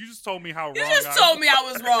like, well, you just told me how wrong I was. You just told me I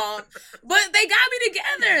was wrong. But they got me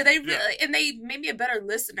together. They really, and they made me a better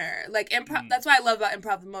listener. Like, improv, that's what I love about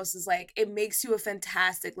improv the most is, like, it makes you a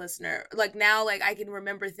fantastic listener. Like, now, like, I can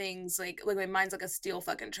remember things, like my mind's like a steel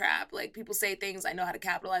fucking trap. Like, people say things, I know how to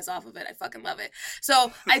capitalize off of it. I fucking love it.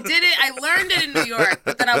 So I did it. I learned it in New York,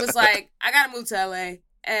 but then I was like, I gotta move to LA,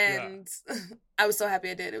 and I was so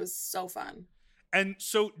happy I did. It was so fun. And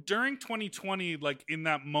so during 2020, like in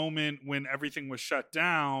that moment when everything was shut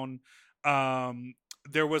down,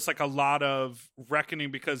 there was like a lot of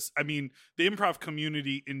reckoning because, I mean, the improv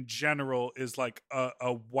community in general is like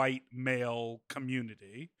a white male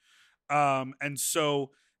community. And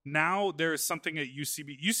so now there's something at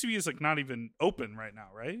UCB. UCB is like not even open right now,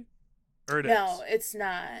 right? No, it's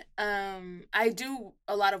not. I do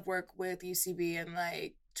a lot of work with UCB and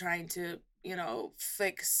like trying to,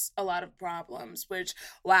 fix a lot of problems, which,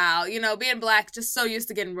 wow, being Black, just so used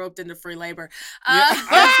to getting roped into free labor.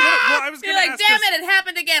 I was gonna like, damn it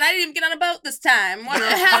happened again. I didn't even get on a boat this time.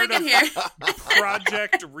 How did I get here?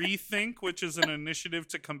 Project Rethink, which is an initiative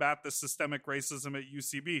to combat the systemic racism at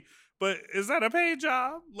UCB. But is that a paid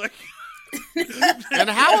job? Like, and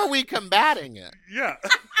how are we combating it? Yeah.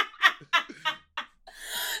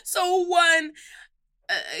 So one,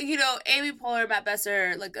 Amy Poehler, Matt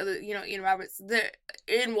Besser, like, Ian Roberts, they're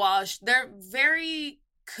in Walsh. They're very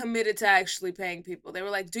committed to actually paying people. They were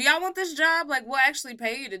like, do y'all want this job? Like, we'll actually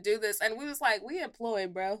pay you to do this. And we was like, we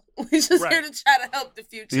employed, bro. We just here to try to help the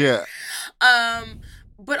future. Yeah.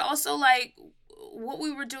 But also, like, what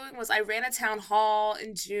we were doing was I ran a town hall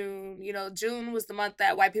in June. June was the month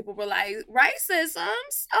that white people were like, racism?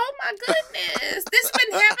 Oh my goodness. This has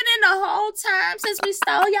been happening the whole time since we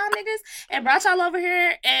stole y'all niggas and brought y'all over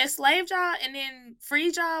here and slaved y'all and then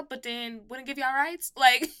freed y'all, but then wouldn't give y'all rights.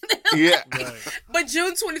 Like, yeah. But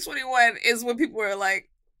June 2021 is when people were like,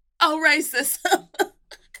 oh, racism.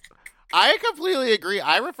 I completely agree.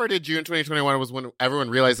 I refer to June 2021 was when everyone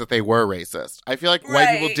realized that they were racist. I feel like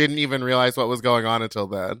white people didn't even realize what was going on until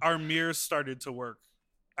then. Our mirrors started to work.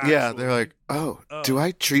 Absolutely. Yeah, they're like, oh, do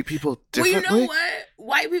I treat people differently? Well, you know what?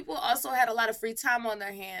 White people also had a lot of free time on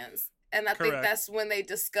their hands. And I think that's when they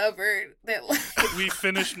discovered that, like... We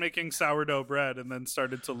finished making sourdough bread and then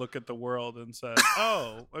started to look at the world and said,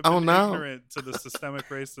 I've been ignorant to the systemic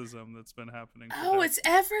racism that's been happening today. Oh, it's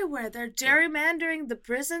everywhere. They're gerrymandering the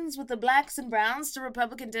prisons with the blacks and browns to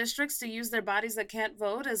Republican districts to use their bodies that can't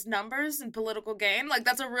vote as numbers and political gain. Like,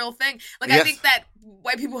 that's a real thing. Like, yes. I think that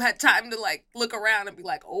white people had time to, like, look around and be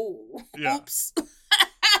like, oops.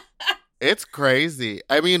 It's crazy.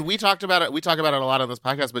 I mean, we talk about it a lot on this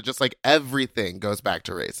podcast, but just like everything goes back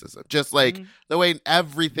to racism. Just like the way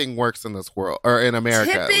everything works in this world, or in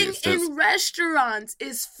America Tipping at least. in restaurants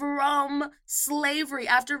is from slavery.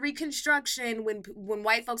 After Reconstruction, when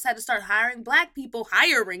white folks had to start hiring black people,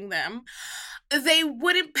 hiring them, they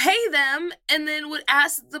wouldn't pay them and then would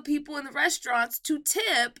ask the people in the restaurants to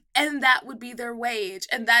tip, and that would be their wage.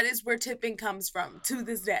 And that is where tipping comes from to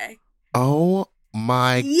this day. Oh,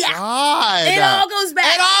 my God. It all goes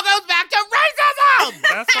back. It all goes back to racism.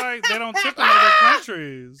 That's why they don't tip in other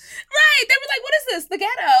countries. Right. They were like, what is this? The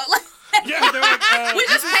ghetto. Yeah, they're like, we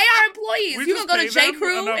just pay our employees. You gonna go to J.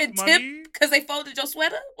 Crew and tip because they folded your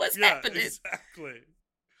sweater? What's happening? Exactly.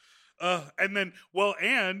 And then,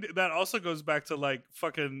 and that also goes back to like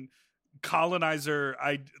fucking colonizer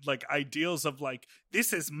ideals of like,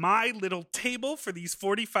 this is my little table for these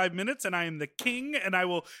 45 minutes and I am the king and I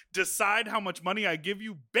will decide how much money I give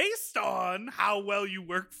you based on how well you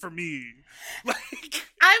work for me. Like,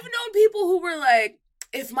 I've known people who were like,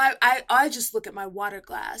 if I just look at my water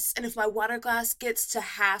glass, and if my water glass gets to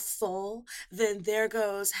half full, then there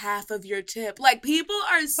goes half of your tip. Like, people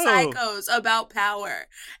are psychos about power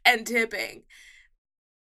and tipping.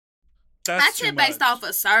 I tip based off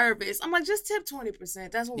of service. I'm like, just tip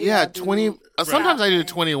 20%. That's what we do. 20. Sometimes I do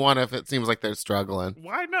 21 if it seems like they're struggling.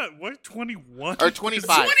 Why not? What, 21? Or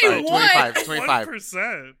 25.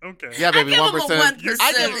 25%. Okay. Yeah, baby, 1%. I give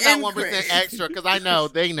them that 1% extra because I know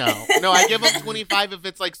they know. No, I give them 25 if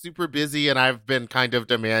it's like super busy and I've been kind of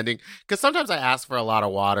demanding. Because sometimes I ask for a lot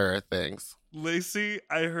of water or things. Lacey,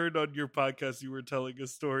 I heard on your podcast you were telling a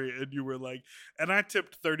story and you were like, and I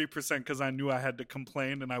tipped 30% because I knew I had to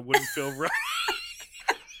complain and I wouldn't feel right.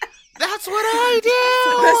 That's what I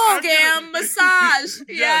do. The scam massage.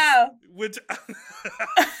 Yeah. Which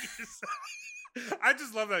I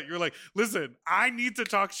just love that. You're like, listen, I need to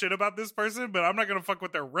talk shit about this person, but I'm not going to fuck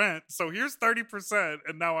with their rent. So here's 30%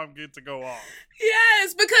 and now I'm good to go off.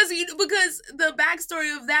 Yes, because the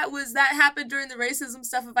backstory of that was that happened during the racism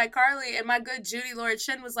stuff of iCarly, and my good Judy Laura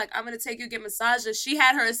Chin was like, I'm going to take you to get massages. She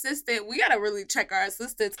had her assistant. We got to really check our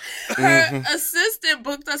assistants. Her assistant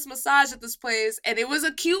booked us massage at this place, and it was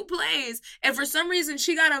a cute place. And for some reason,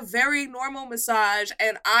 she got a very normal massage,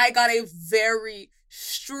 and I got a very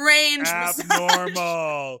strange abnormal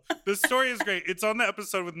massage. The story is great. It's on the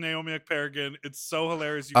episode with Naomi Ekperigin. It's so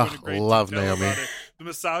hilarious. You did a great love detail Naomi. About it. The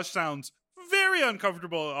massage sounds very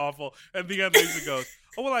uncomfortable and awful. And the end Lacey goes,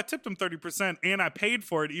 oh, well, I tipped him 30% and I paid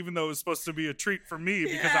for it, even though it was supposed to be a treat for me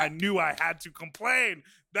because I knew I had to complain.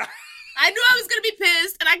 I knew I was going to be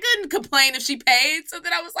pissed and I couldn't complain if she paid. So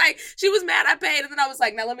then I was like, she was mad I paid. And then I was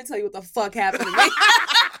like, now let me tell you what the fuck happened to me.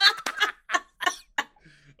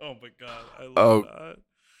 Oh my God. I love that.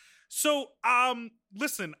 So,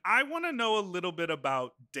 listen, I want to know a little bit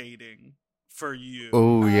about dating for you.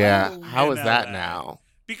 Oh, yeah. How is that now?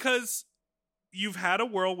 Because you've had a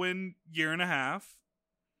whirlwind year and a half,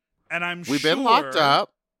 and We've been locked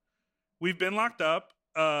up. We've been locked up.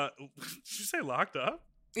 Did you say locked up?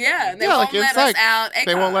 Yeah, and they won't let us out.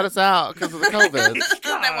 They won't let us out because of the COVID.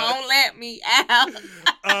 They won't let me out.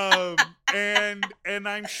 And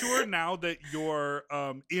I'm sure now that you're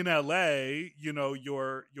in LA, you know,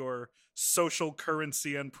 your social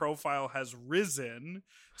currency and profile has risen.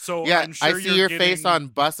 So yeah, I'm sure I see your face on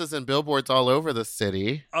buses and billboards all over the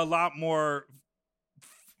city. A lot more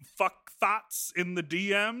fuck thoughts in the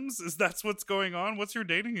DMs. Is that's what's going on? What's your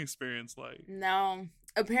dating experience like? No.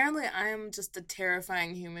 Apparently, I am just a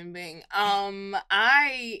terrifying human being. I've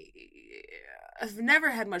never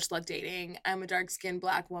had much luck dating. I'm a dark-skinned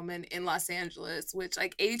Black woman in Los Angeles, which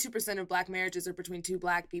like 82% of Black marriages are between two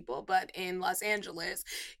Black people. But in Los Angeles,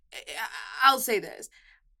 I'll say this.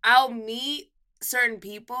 I'll meet certain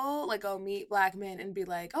people, like I'll meet Black men and be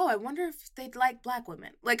like, oh, I wonder if they'd like Black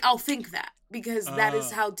women. Like, I'll think that because that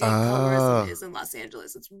is how deep colorism is in Los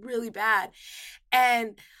Angeles. It's really bad.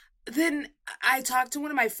 And then I talked to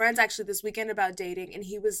one of my friends actually this weekend about dating, and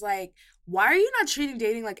he was like, why are you not treating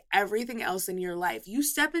dating like everything else in your life? You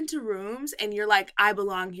step into rooms and you're like, I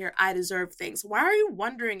belong here. I deserve things. Why are you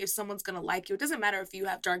wondering if someone's going to like you? It doesn't matter if you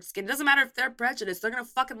have dark skin. It doesn't matter if they're prejudiced. They're going to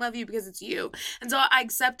fucking love you because it's you. And so I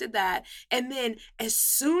accepted that. And then as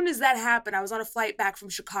soon as that happened, I was on a flight back from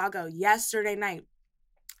Chicago yesterday night.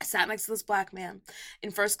 I sat next to this black man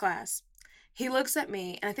in first class. He looks at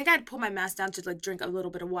me, and I think I had pulled my mask down to like drink a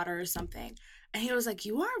little bit of water or something. And he was like,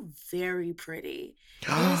 you are very pretty.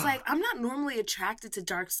 He was like, I'm not normally attracted to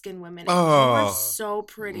dark-skinned women. And you are so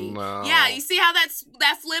pretty. No. Yeah, you see how that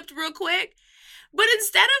flipped real quick? But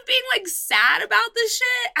instead of being like sad about this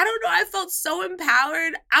shit, I don't know, I felt so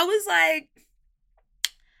empowered. I was like,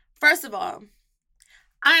 first of all,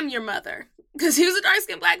 I'm your mother. Because he was a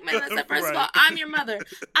dark-skinned black man. And I said, first of all, I'm your mother.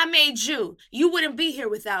 I made you. You wouldn't be here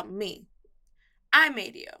without me. I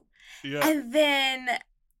made you. Yeah. And then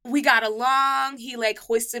we got along. He like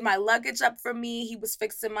hoisted my luggage up for me. He was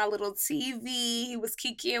fixing my little TV. He was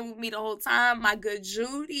kikiing with me the whole time. My good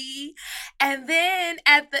Judy. And then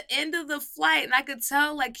at the end of the flight, and I could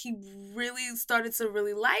tell like he really started to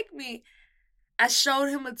really like me, I showed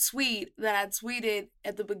him a tweet that I tweeted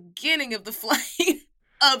at the beginning of the flight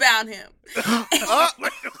about him.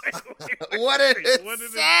 What did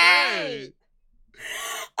it say?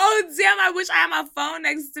 Oh, damn, I wish I had my phone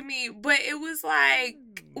next to me. But it was like,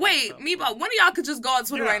 wait, Meebo, one of y'all could just go on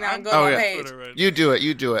Twitter right now and go on my page. Right. You do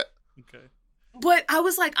it. Okay. But I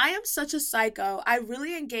was like, I am such a psycho. I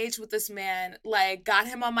really engaged with this man, like, got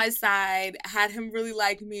him on my side, had him really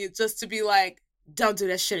like me just to be like, don't do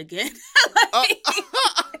that shit again.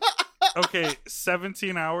 Okay,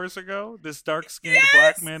 17 hours ago, this dark-skinned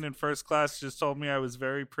black man in first class just told me I was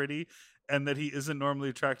very pretty and that he isn't normally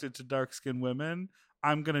attracted to dark-skinned women.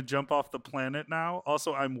 I'm going to jump off the planet now.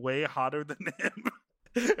 Also, I'm way hotter than him.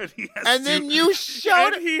 And then you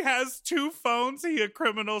showed it. He has 2 phones. He a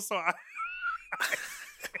criminal, so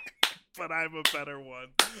but I'm a better one.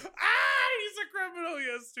 He's a criminal. He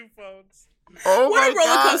has 2 phones. Oh what a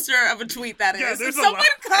roller coaster of a tweet that is. Yeah, someone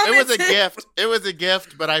commented. It was a gift. It was a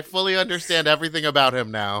gift, but I fully understand everything about him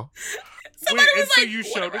now. Somebody Wait, was so like, you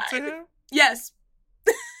showed it to him? Yes.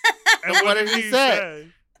 And what did he say?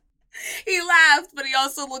 He laughed, but he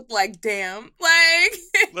also looked like, damn.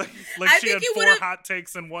 Like she had 4 hot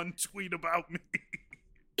takes in one tweet about me.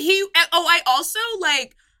 I also,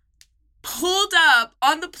 like, pulled up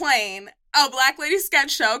on the plane a Black Lady sketch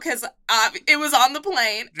show because it was on the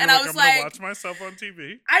plane. And I was like, I'm gonna watch myself on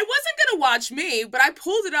TV. I wasn't going to watch me, but I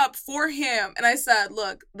pulled it up for him. And I said,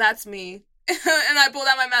 look, that's me. And I pulled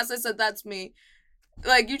out my mask. I said, that's me.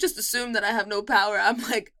 Like, you just assume that I have no power. I'm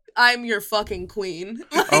like, I'm your fucking queen.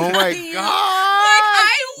 Like, oh my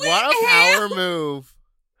God. What a power move.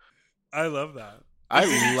 I love that.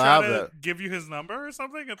 I love it. Give you his number or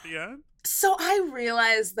something at the end? So I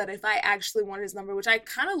realized that if I actually wanted his number, which I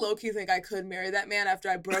kind of low-key think I could marry that man after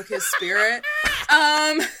I broke his spirit,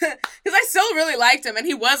 because I still really liked him, and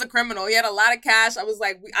he was a criminal. He had a lot of cash. I was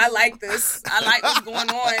like, I like this. I like what's going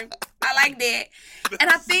on. I like that. And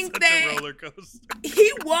I think that roller coaster.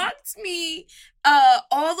 He walked me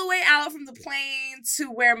all the way out from the plane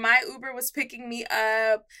to where my Uber was picking me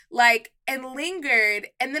up, like, and lingered.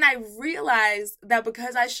 And then I realized that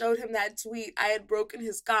because I showed him that tweet, I had broken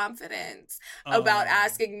his confidence about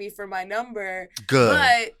asking me for my number. Good.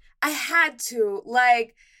 But I had to,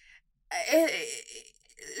 like,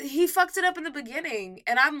 he fucked it up in the beginning.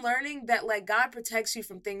 And I'm learning that, like, God protects you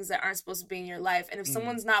from things that aren't supposed to be in your life. And if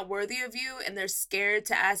someone's not worthy of you and they're scared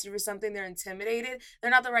to ask you for something, they're intimidated,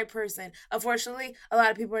 they're not the right person. Unfortunately, a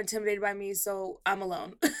lot of people are intimidated by me, so I'm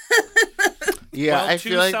alone. Yeah, well, I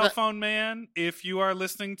feel like cell phone man, if you are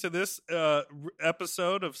listening to this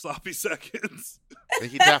episode of Sloppy Seconds.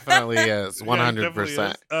 He definitely is,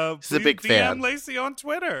 100%. He's a big fan. DM Lacey on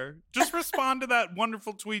Twitter. Just respond to that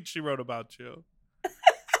wonderful tweet she wrote about you.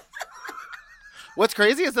 What's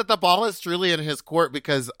crazy is that the ball is truly in his court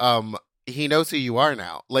because he knows who you are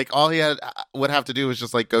now. Like, all he would have to do is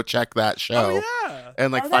just, like, go check that show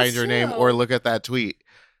and, like, find your name or look at that tweet.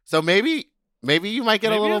 So maybe you might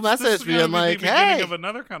get a little message being like, the beginning of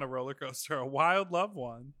another kind of roller coaster, a wild love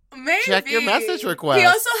one. Maybe. Check your message request. He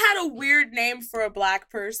also had a weird name for a black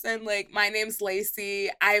person. Like, my name's Lacey.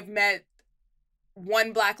 I've met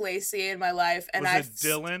one black Lacey in my life. And Was it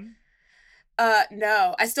Dylan?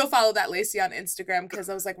 No, I still follow that Lacey on Instagram because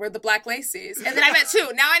I was like, we're the black Laceys. And then I met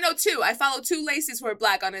 2. Now I know 2. I follow 2 Laceys who are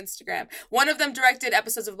black on Instagram. One of them directed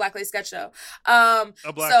episodes of Black Lace Sketch Show. A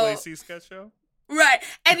Black Lacey sketch show? Right.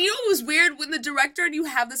 And you know what was weird? When the director and you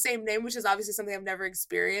have the same name, which is obviously something I've never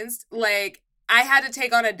experienced, like, I had to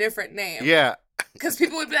take on a different name. Yeah. Because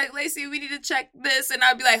people would be like, Lacey, we need to check this. And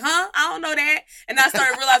I'd be like, huh? I don't know that. And I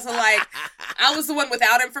started realizing, like, I was the one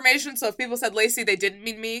without information. So if people said Lacey, they didn't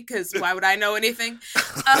mean me, because why would I know anything?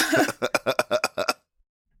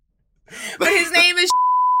 But his name is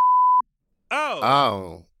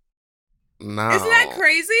Oh. No. Isn't that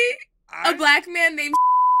crazy? A black man named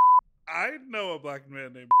I know a black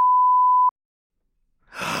man named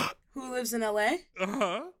who lives in LA?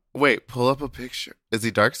 Uh-huh. Wait, pull up a picture. Is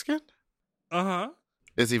he dark-skinned? Uh-huh.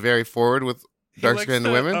 Is he very forward with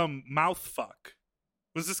dark-skinned women? Mouth fuck.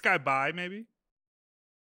 Was this guy bi, maybe?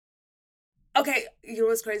 Okay, you know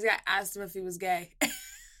what's crazy? I asked him if he was gay.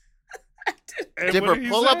 Dipper,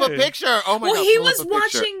 pull up a picture. Oh my God. Well, he was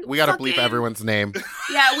watching. We gotta bleep everyone's name.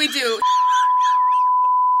 Yeah, we do.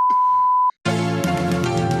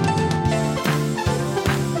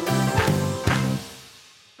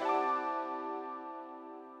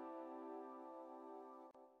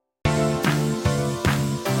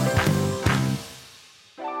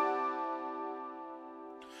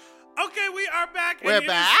 Okay, we are back. We're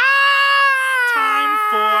back. Time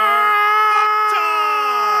for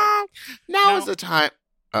talk. Now is the time.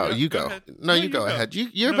 Oh, Yeah, you go go. ahead. No, you go ahead.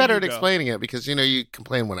 You're better at explaining it because you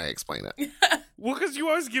complain when I explain it. Well, because you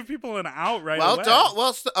always give people an out right Well, away.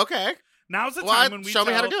 okay. Now's the time when we show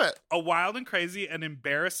me how to tell do it. a wild and crazy and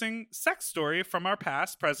embarrassing sex story from our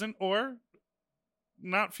past, present, or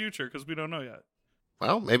not future, because we don't know yet.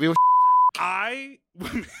 Well, maybe we I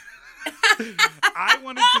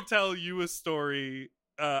wanted to tell you a story.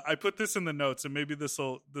 I put this in the notes, and maybe this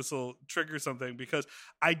will trigger something, because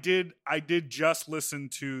I did just listen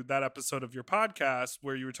to that episode of your podcast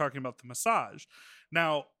where you were talking about the massage.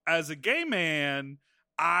 Now, as a gay man,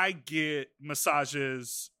 I get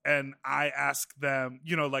massages and I ask them,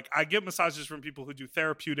 I get massages from people who do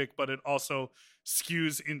therapeutic, but it also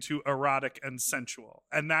skews into erotic and sensual.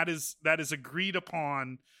 And that is agreed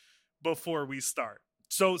upon before we start.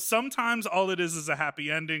 So sometimes all it is a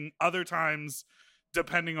happy ending. Other times,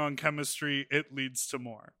 depending on chemistry, it leads to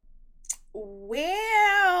more.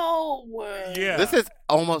 Well, yeah. This is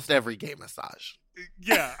almost every gay massage.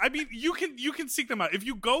 Yeah, I mean, you can seek them out. If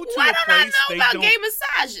you go to why a place, don't I know about gay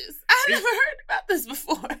massages? I've never heard about this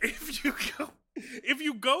before. If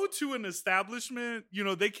you go to an establishment,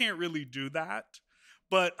 they can't really do that.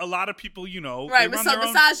 But a lot of people, right? So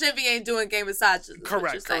Massage Envy ain't doing gay massages.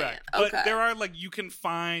 Correct. Okay. But there are you can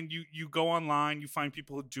find you go online, you find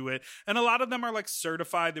people who do it, and a lot of them are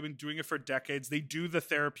certified. They've been doing it for decades. They do the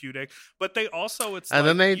therapeutic, but they also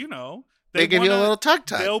then they give you a little tug.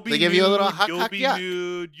 They give you a little hug. You'll be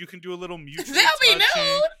nude. You can do a little mutual. They'll be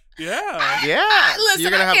nude. Yeah.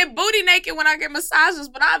 Listen, I get booty naked when I get massages,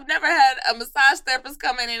 but I've never had a massage therapist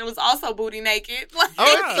come in and it was also booty naked.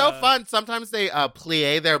 It's so fun. Sometimes they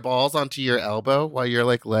plie their balls onto your elbow while you're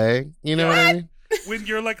laying. You know what I mean? When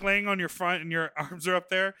you're laying on your front and your arms are up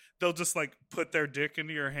there, they'll just put their dick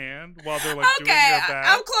into your hand while they're doing your back.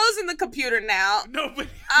 I'm closing the computer now. No, but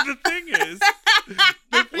the thing is,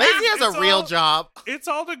 Lacey has a real job. It's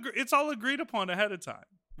all agreed upon ahead of time.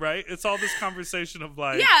 Right, it's all this conversation of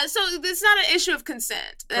yeah. So it's not an issue of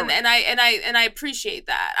consent, and I appreciate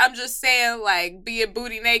that. I'm just saying, being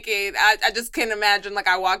booty naked, I just can't imagine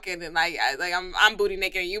I walk in and I'm booty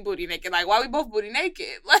naked and you booty naked. Why we both booty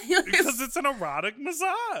naked? Because it's an erotic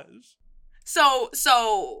massage. So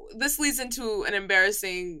this leads into an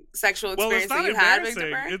embarrassing sexual experience that you had,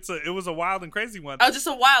 Victor. It was a wild and crazy one. Oh, just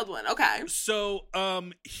a wild one. Okay. So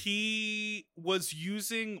he was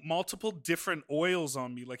using multiple different oils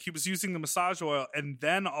on me. He was using the massage oil, and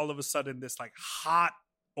then all of a sudden this hot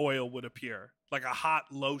oil would appear, like a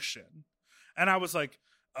hot lotion. And I was like,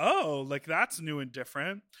 oh, that's new and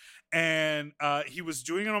different. And he was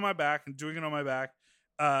doing it on my back and doing it on my back.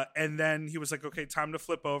 And then he was like, okay, time to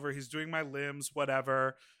flip over. He's doing my limbs,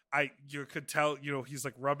 whatever. You could tell, he's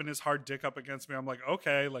rubbing his hard dick up against me. I'm like,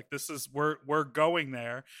 okay, this is, we're going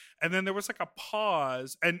there. And then there was a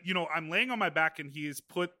pause, and, I'm laying on my back and he's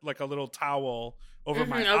put a little towel over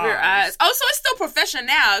my over your eyes. Oh, so it's still professional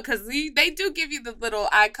now, because they do give you the little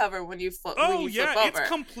eye cover when you flip. Oh, when you yeah, flip over. It's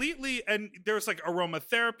completely, and there's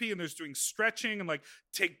aromatherapy, and there's doing stretching and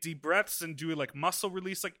take deep breaths and do muscle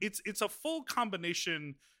release. It's a full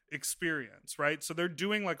combination experience, right? So they're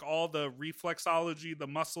doing all the reflexology, the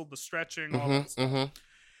muscle, the stretching, all that stuff. Mm-hmm.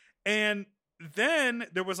 And then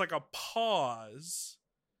there was a pause,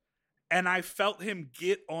 and I felt him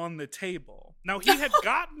get on the table. Now, he had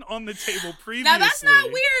gotten on the table previously. Now, that's not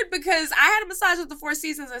weird, because I had a massage with the Four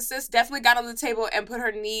Seasons, and sis definitely got on the table and put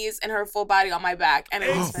her knees and her full body on my back, and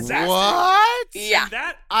it was fantastic. What?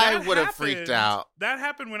 Yeah. I would have freaked out. That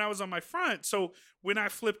happened when I was on my front. So when I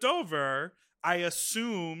flipped over, I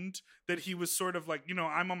assumed that he was sort of like,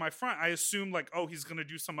 I'm on my front. I assumed like, oh, he's going to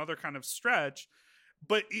do some other kind of stretch.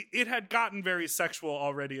 But it had gotten very sexual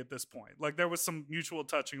already at this point. Like there was some mutual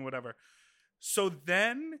touching or whatever. So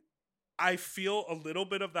then I feel a little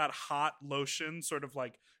bit of that hot lotion sort of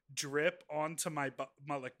like drip onto my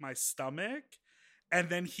stomach. And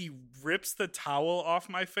then he rips the towel off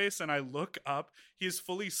my face and I look up. He is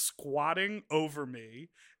fully squatting over me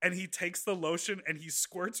and he takes the lotion and he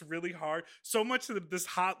squirts really hard. So much that this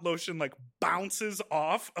hot lotion like bounces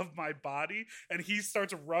off of my body and he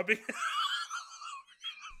starts rubbing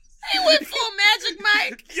He went full Magic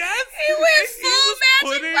Mike. Yes. He went full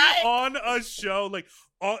Magic Mike. On a show, like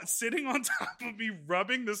sitting on top of me,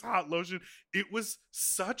 rubbing this hot lotion. It was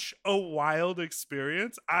such a wild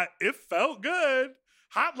experience. It felt good.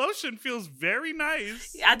 Hot lotion feels very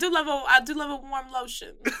nice. Yeah, I do love a warm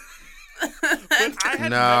lotion. But I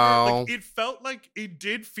had never, like, it felt like, it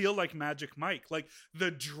did feel like Magic Mike. Like,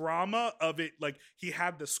 the drama of it, like, he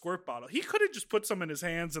had the squirt bottle. He could have just put some in his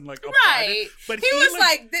hands and, like, applied it. But he was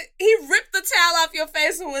like, he ripped the towel off your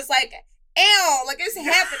face and was like, ew, like, it's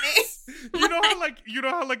happening. You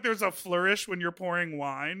know how there's a flourish when you're pouring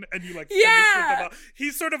wine and you, like, finish with the bottle?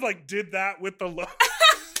 He sort of, like, did that with the lotion.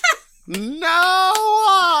 No!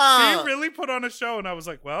 He really put on a show, and I was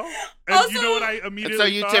like, well. And also, you know what I immediately so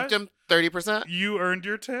you tipped him 30%? You earned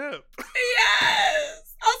your tip. Yes!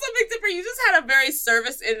 Also, Big Dipper, you just had a very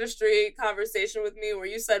service industry conversation with me where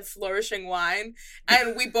you said flourishing wine,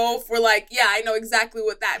 and we both were like, yeah, I know exactly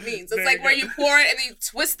what that means. It's like where you pour it and you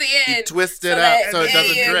twist the end. You twist it up so it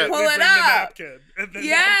doesn't drip. Pull it up.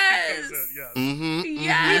 Yes. Mm-hmm.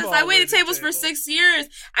 Yes. I waited tables for 6 years.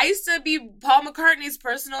 I used to be Paul McCartney's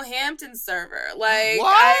personal Hampton server. Like,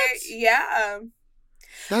 what? Yeah.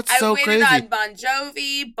 That's so crazy. I waited on Bon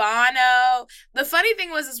Jovi, Bono. The funny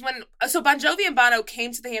thing was so Bon Jovi and Bono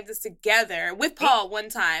came to the Hamptons together with Paul one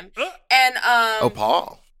time. And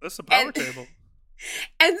Paul. That's a power table.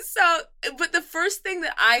 And so, but the first thing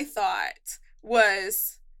that I thought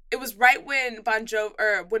was, it was right when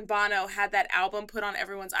when Bono had that album put on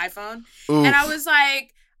everyone's iPhone. Oof. And I was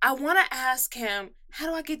like, I want to ask him, how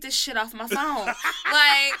do I get this shit off my phone?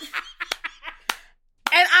 Like,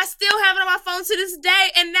 and I still have it on my phone to this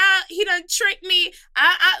day. And now he done tricked me.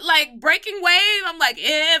 I like Breaking Wave. I'm like,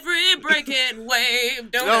 every breaking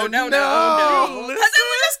wave. No. Because it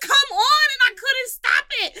would just come on and I couldn't stop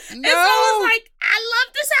it. No. And so I was like, I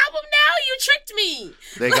love this album now. You tricked me.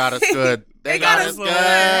 They got us good. They got us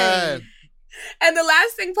good. And the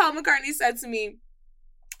last thing Paul McCartney said to me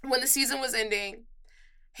when the season was ending,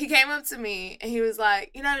 he came up to me and he was like,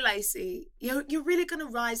 Lacey, you're really going to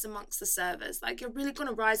rise amongst the servers. Like, you're really going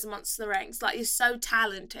to rise amongst the ranks. Like, you're so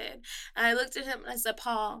talented. And I looked at him and I said,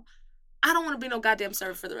 Paul, I don't want to be no goddamn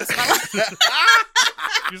server for the rest of my life.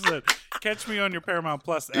 You said, catch me on your Paramount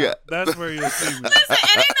Plus app. Yeah. That's where you'll see me. Listen,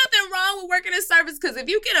 and ain't nothing wrong with working in service, because if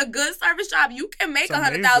you get a good service job, you can make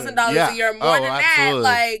 $100,000 a year, more than absolutely. that.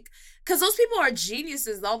 Like, because those people are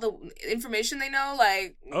geniuses. All the information they know,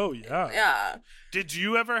 like. Oh, yeah. Yeah. Did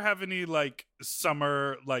you ever have any, like,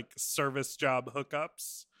 summer, like, service job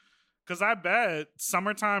hookups? Because I bet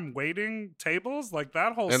summertime waiting tables, like,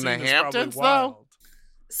 that whole scene is probably wild. Though?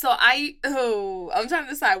 So I'm trying to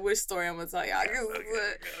decide which story I'm going to tell y'all.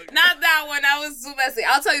 Not that one. That was too messy.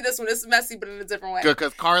 I'll tell you this one. It's messy, but in a different way. Good,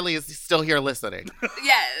 because Carly is still here listening.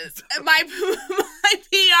 Yes. My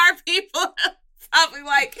PR people are probably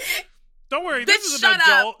like, don't worry. This is an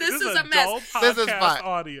adult. This is a mess. This is fine.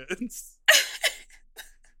 Audience.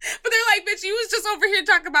 But they're like, bitch, you was just over here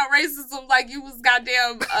talking about racism like you was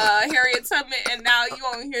goddamn Harriet Tubman, and now you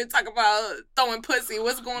over here talking about throwing pussy.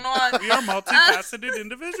 What's going on? We are multifaceted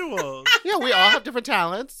individuals. Yeah, we all have different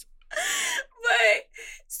talents. But,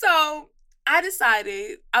 so, I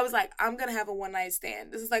decided, I was like, I'm going to have a one-night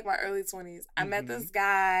stand. This is like my early 20s. I met this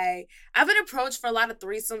guy. I've been approached for a lot of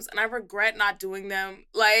threesomes, and I regret not doing them.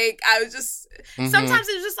 Like, I was just, sometimes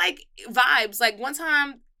it was just like vibes. Like, one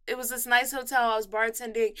time, it was this nice hotel. I was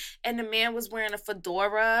bartending, and the man was wearing a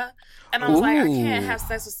fedora. And I was like, I can't have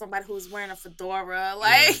sex with somebody who was wearing a fedora.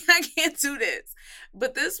 Like, I can't do this.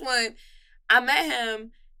 But this one, I met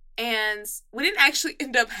him, and we didn't actually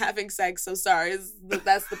end up having sex. So sorry,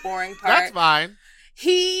 that's the boring part. That's fine.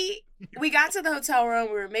 We got to the hotel room,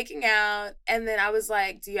 we were making out, and then I was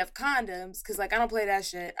like, do you have condoms? Because, like, I don't play that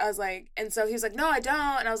shit. I was like, and so he was like, no, I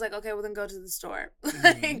don't. And I was like, okay, well, then go to the store.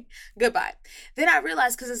 Like, goodbye. Then I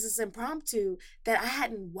realized, because this is impromptu, that I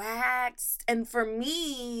hadn't waxed. And for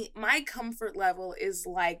me, my comfort level is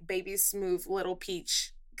like Baby Smooth, Little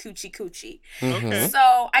Peach, coochie. Okay.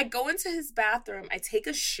 So I go into his bathroom, I take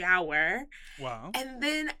a shower. Wow. And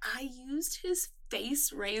then I used his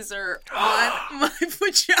face razor on my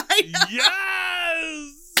vagina.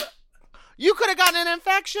 Yes! You could have gotten an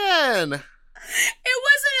infection. It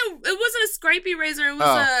wasn't a scrapey razor. It was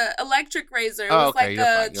a electric razor. It was like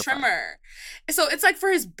a trimmer. So it's like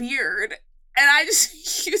for his beard. And I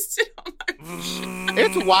just used it on my vagina.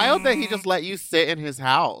 It's wild that he just let you sit in his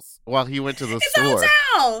house while he went to the store. It's a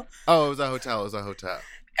hotel. Oh, it was a hotel. And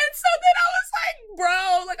so then I was like,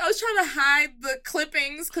 bro, like I was trying to hide the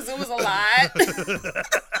clippings because it was a lot.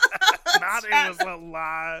 It was a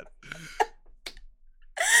lot.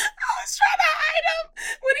 I was trying to hide him.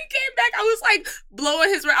 When he came back, I was like blowing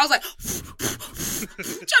his hair. I was like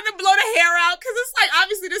trying to blow the hair out because it's like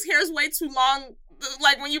obviously this hair is way too long.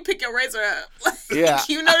 Like when you pick your razor up, like, yeah,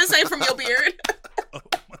 you notice it from your beard.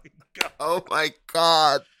 Oh my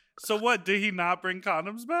god! So what? Did he not bring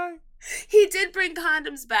condoms back? He did bring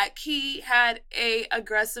condoms back. He had a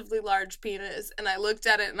aggressively large penis, and I looked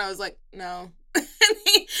at it and I was like, no. and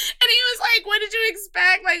he was like, what did you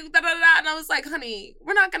expect? Like, da da da. And I was like, honey,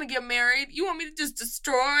 we're not gonna get married. You want me to just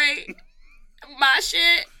destroy my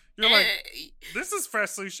shit? You're like, this is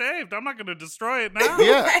freshly shaved. I'm not going to destroy it now.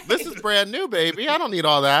 Yeah, this is brand new, baby. I don't need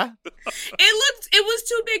all that. It was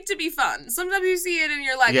too big to be fun. Sometimes you see it and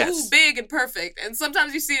you're like, ooh, big and perfect. And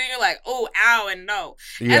sometimes you see it and you're like, oh, ow, and no.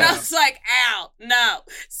 Yeah. And I was like, ow, no.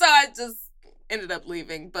 So I just ended up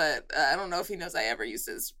leaving. But I don't know if he knows I ever used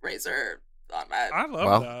his razor on my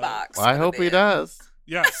box. Well, I hope he does.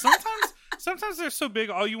 Yeah, sometimes they're so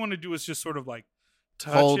big, all you want to do is just sort of like,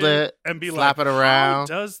 hold it and be slap it around.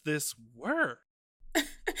 How does this work?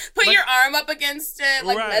 Put your arm up against it,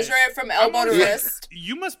 like measure it from elbow to wrist.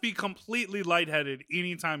 You must be completely lightheaded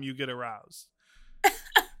anytime you get aroused.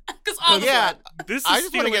 Because all the blood. This is I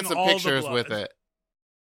just want to get some pictures with it.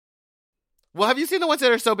 Well, have you seen the ones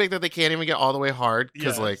that are so big that they can't even get all the way hard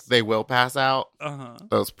because like they will pass out?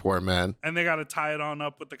 Those poor men. And they got to tie it on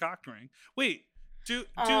up with the cock ring. Wait. We need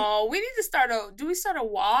to start a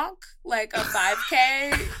walk, like a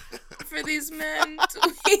 5K for these men?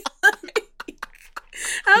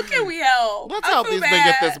 How can we help? Let's help these men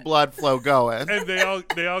get this blood flow going. And they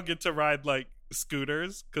all get to ride like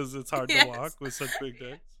scooters because it's hard to walk with such big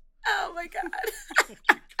dicks. Oh my god.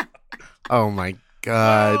 Oh my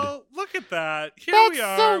god. Well, look at that. Here That's we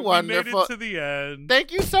are. So wonderful. We made it to the end.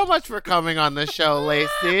 Thank you so much for coming on the show,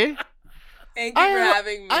 Lacey. Thank you for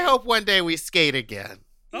having me. I hope one day we skate again.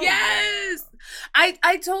 Oh, yes.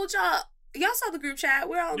 I told y'all saw the group chat.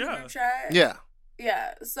 We're all in the group chat. Yeah.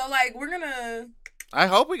 Yeah. So like we're gonna I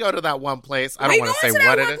hope we go to that one place. I don't want to say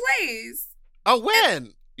what it is. Place. Oh,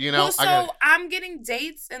 when? Well, I'm getting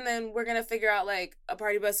dates and then we're gonna figure out like a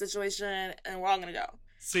party bus situation and we're all gonna go.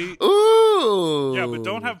 See? Ooh. Yeah, but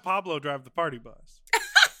don't have Pablo drive the party bus.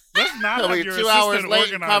 Let's not have your 2 hours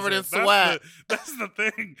late covered in sweat. That's the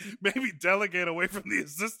thing. Maybe delegate away from the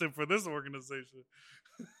assistant for this organization.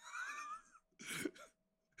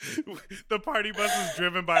 The party bus is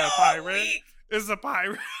driven by a pirate. It's a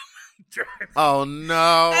pirate. Oh no!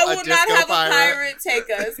 I will not have a pirate take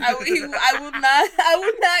us. I will not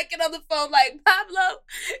get on the phone like Pablo.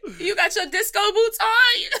 You got your disco boots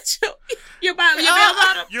on. You got your bell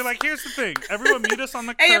bottom. You're like, here's the thing. Everyone meet us on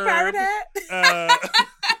the curb. And your pirate hat.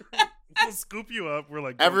 We'll scoop you up. We're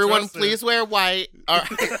like, everyone, please wear white. All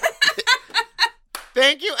right.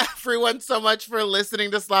 Thank you, everyone, so much for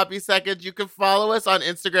listening to Sloppy Seconds. You can follow us on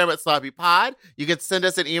Instagram at sloppypod. You can send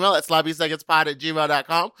us an email at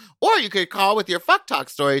sloppysecondspod@gmail.com. Or you could call with your fuck talk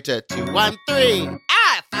story to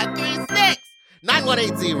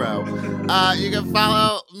 213-536-9180. You can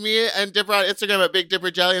follow me and Dipper on Instagram at Big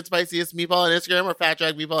Dipper Jelly and Spiciest Meatball on Instagram or Fat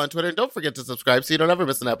Drag Meatball on Twitter. And don't forget to subscribe so you don't ever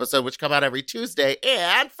miss an episode, which come out every Tuesday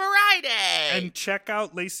and Friday. And check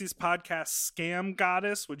out Lacey's podcast, Scam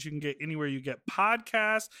Goddess, which you can get anywhere you get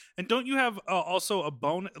podcasts. And don't you have also a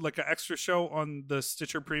like an extra show on the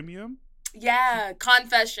Stitcher Premium? Yeah,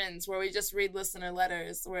 Confessions, where we just read listener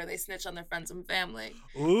letters where they snitch on their friends and family.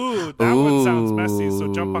 Ooh, that one sounds messy.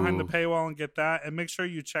 So jump behind the paywall and get that. And make sure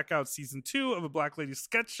you check out season 2 of A Black Lady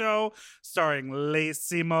Sketch Show starring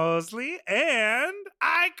Lacey Mosley and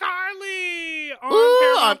iCarly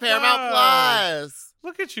on Paramount Plus.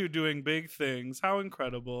 Look at you doing big things. How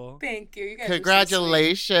incredible. Thank you. You guys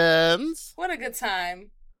Congratulations. So what a good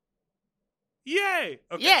time. Yay.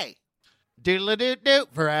 Okay. Yay. Doodle-doo-doo,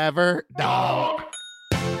 Forever Dog.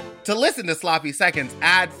 To listen to Sloppy Seconds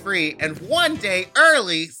ad-free and one day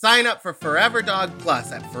early, sign up for Forever Dog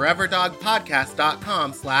Plus at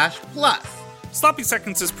foreverdogpodcast.com/plus. Sloppy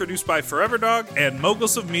Seconds is produced by Forever Dog and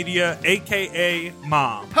Moguls of Media, a.k.a.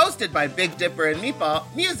 Mom. Hosted by Big Dipper and Meatball.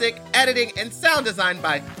 Music, editing, and sound design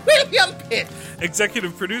by William Pitt.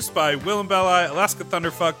 Executive produced by Willem Belli, Alaska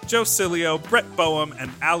Thunderfuck, Joe Cilio, Brett Boehm, and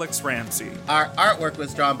Alex Ramsey. Our artwork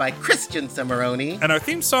was drawn by Christian Cimarroni. And our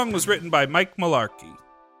theme song was written by Mike Malarkey.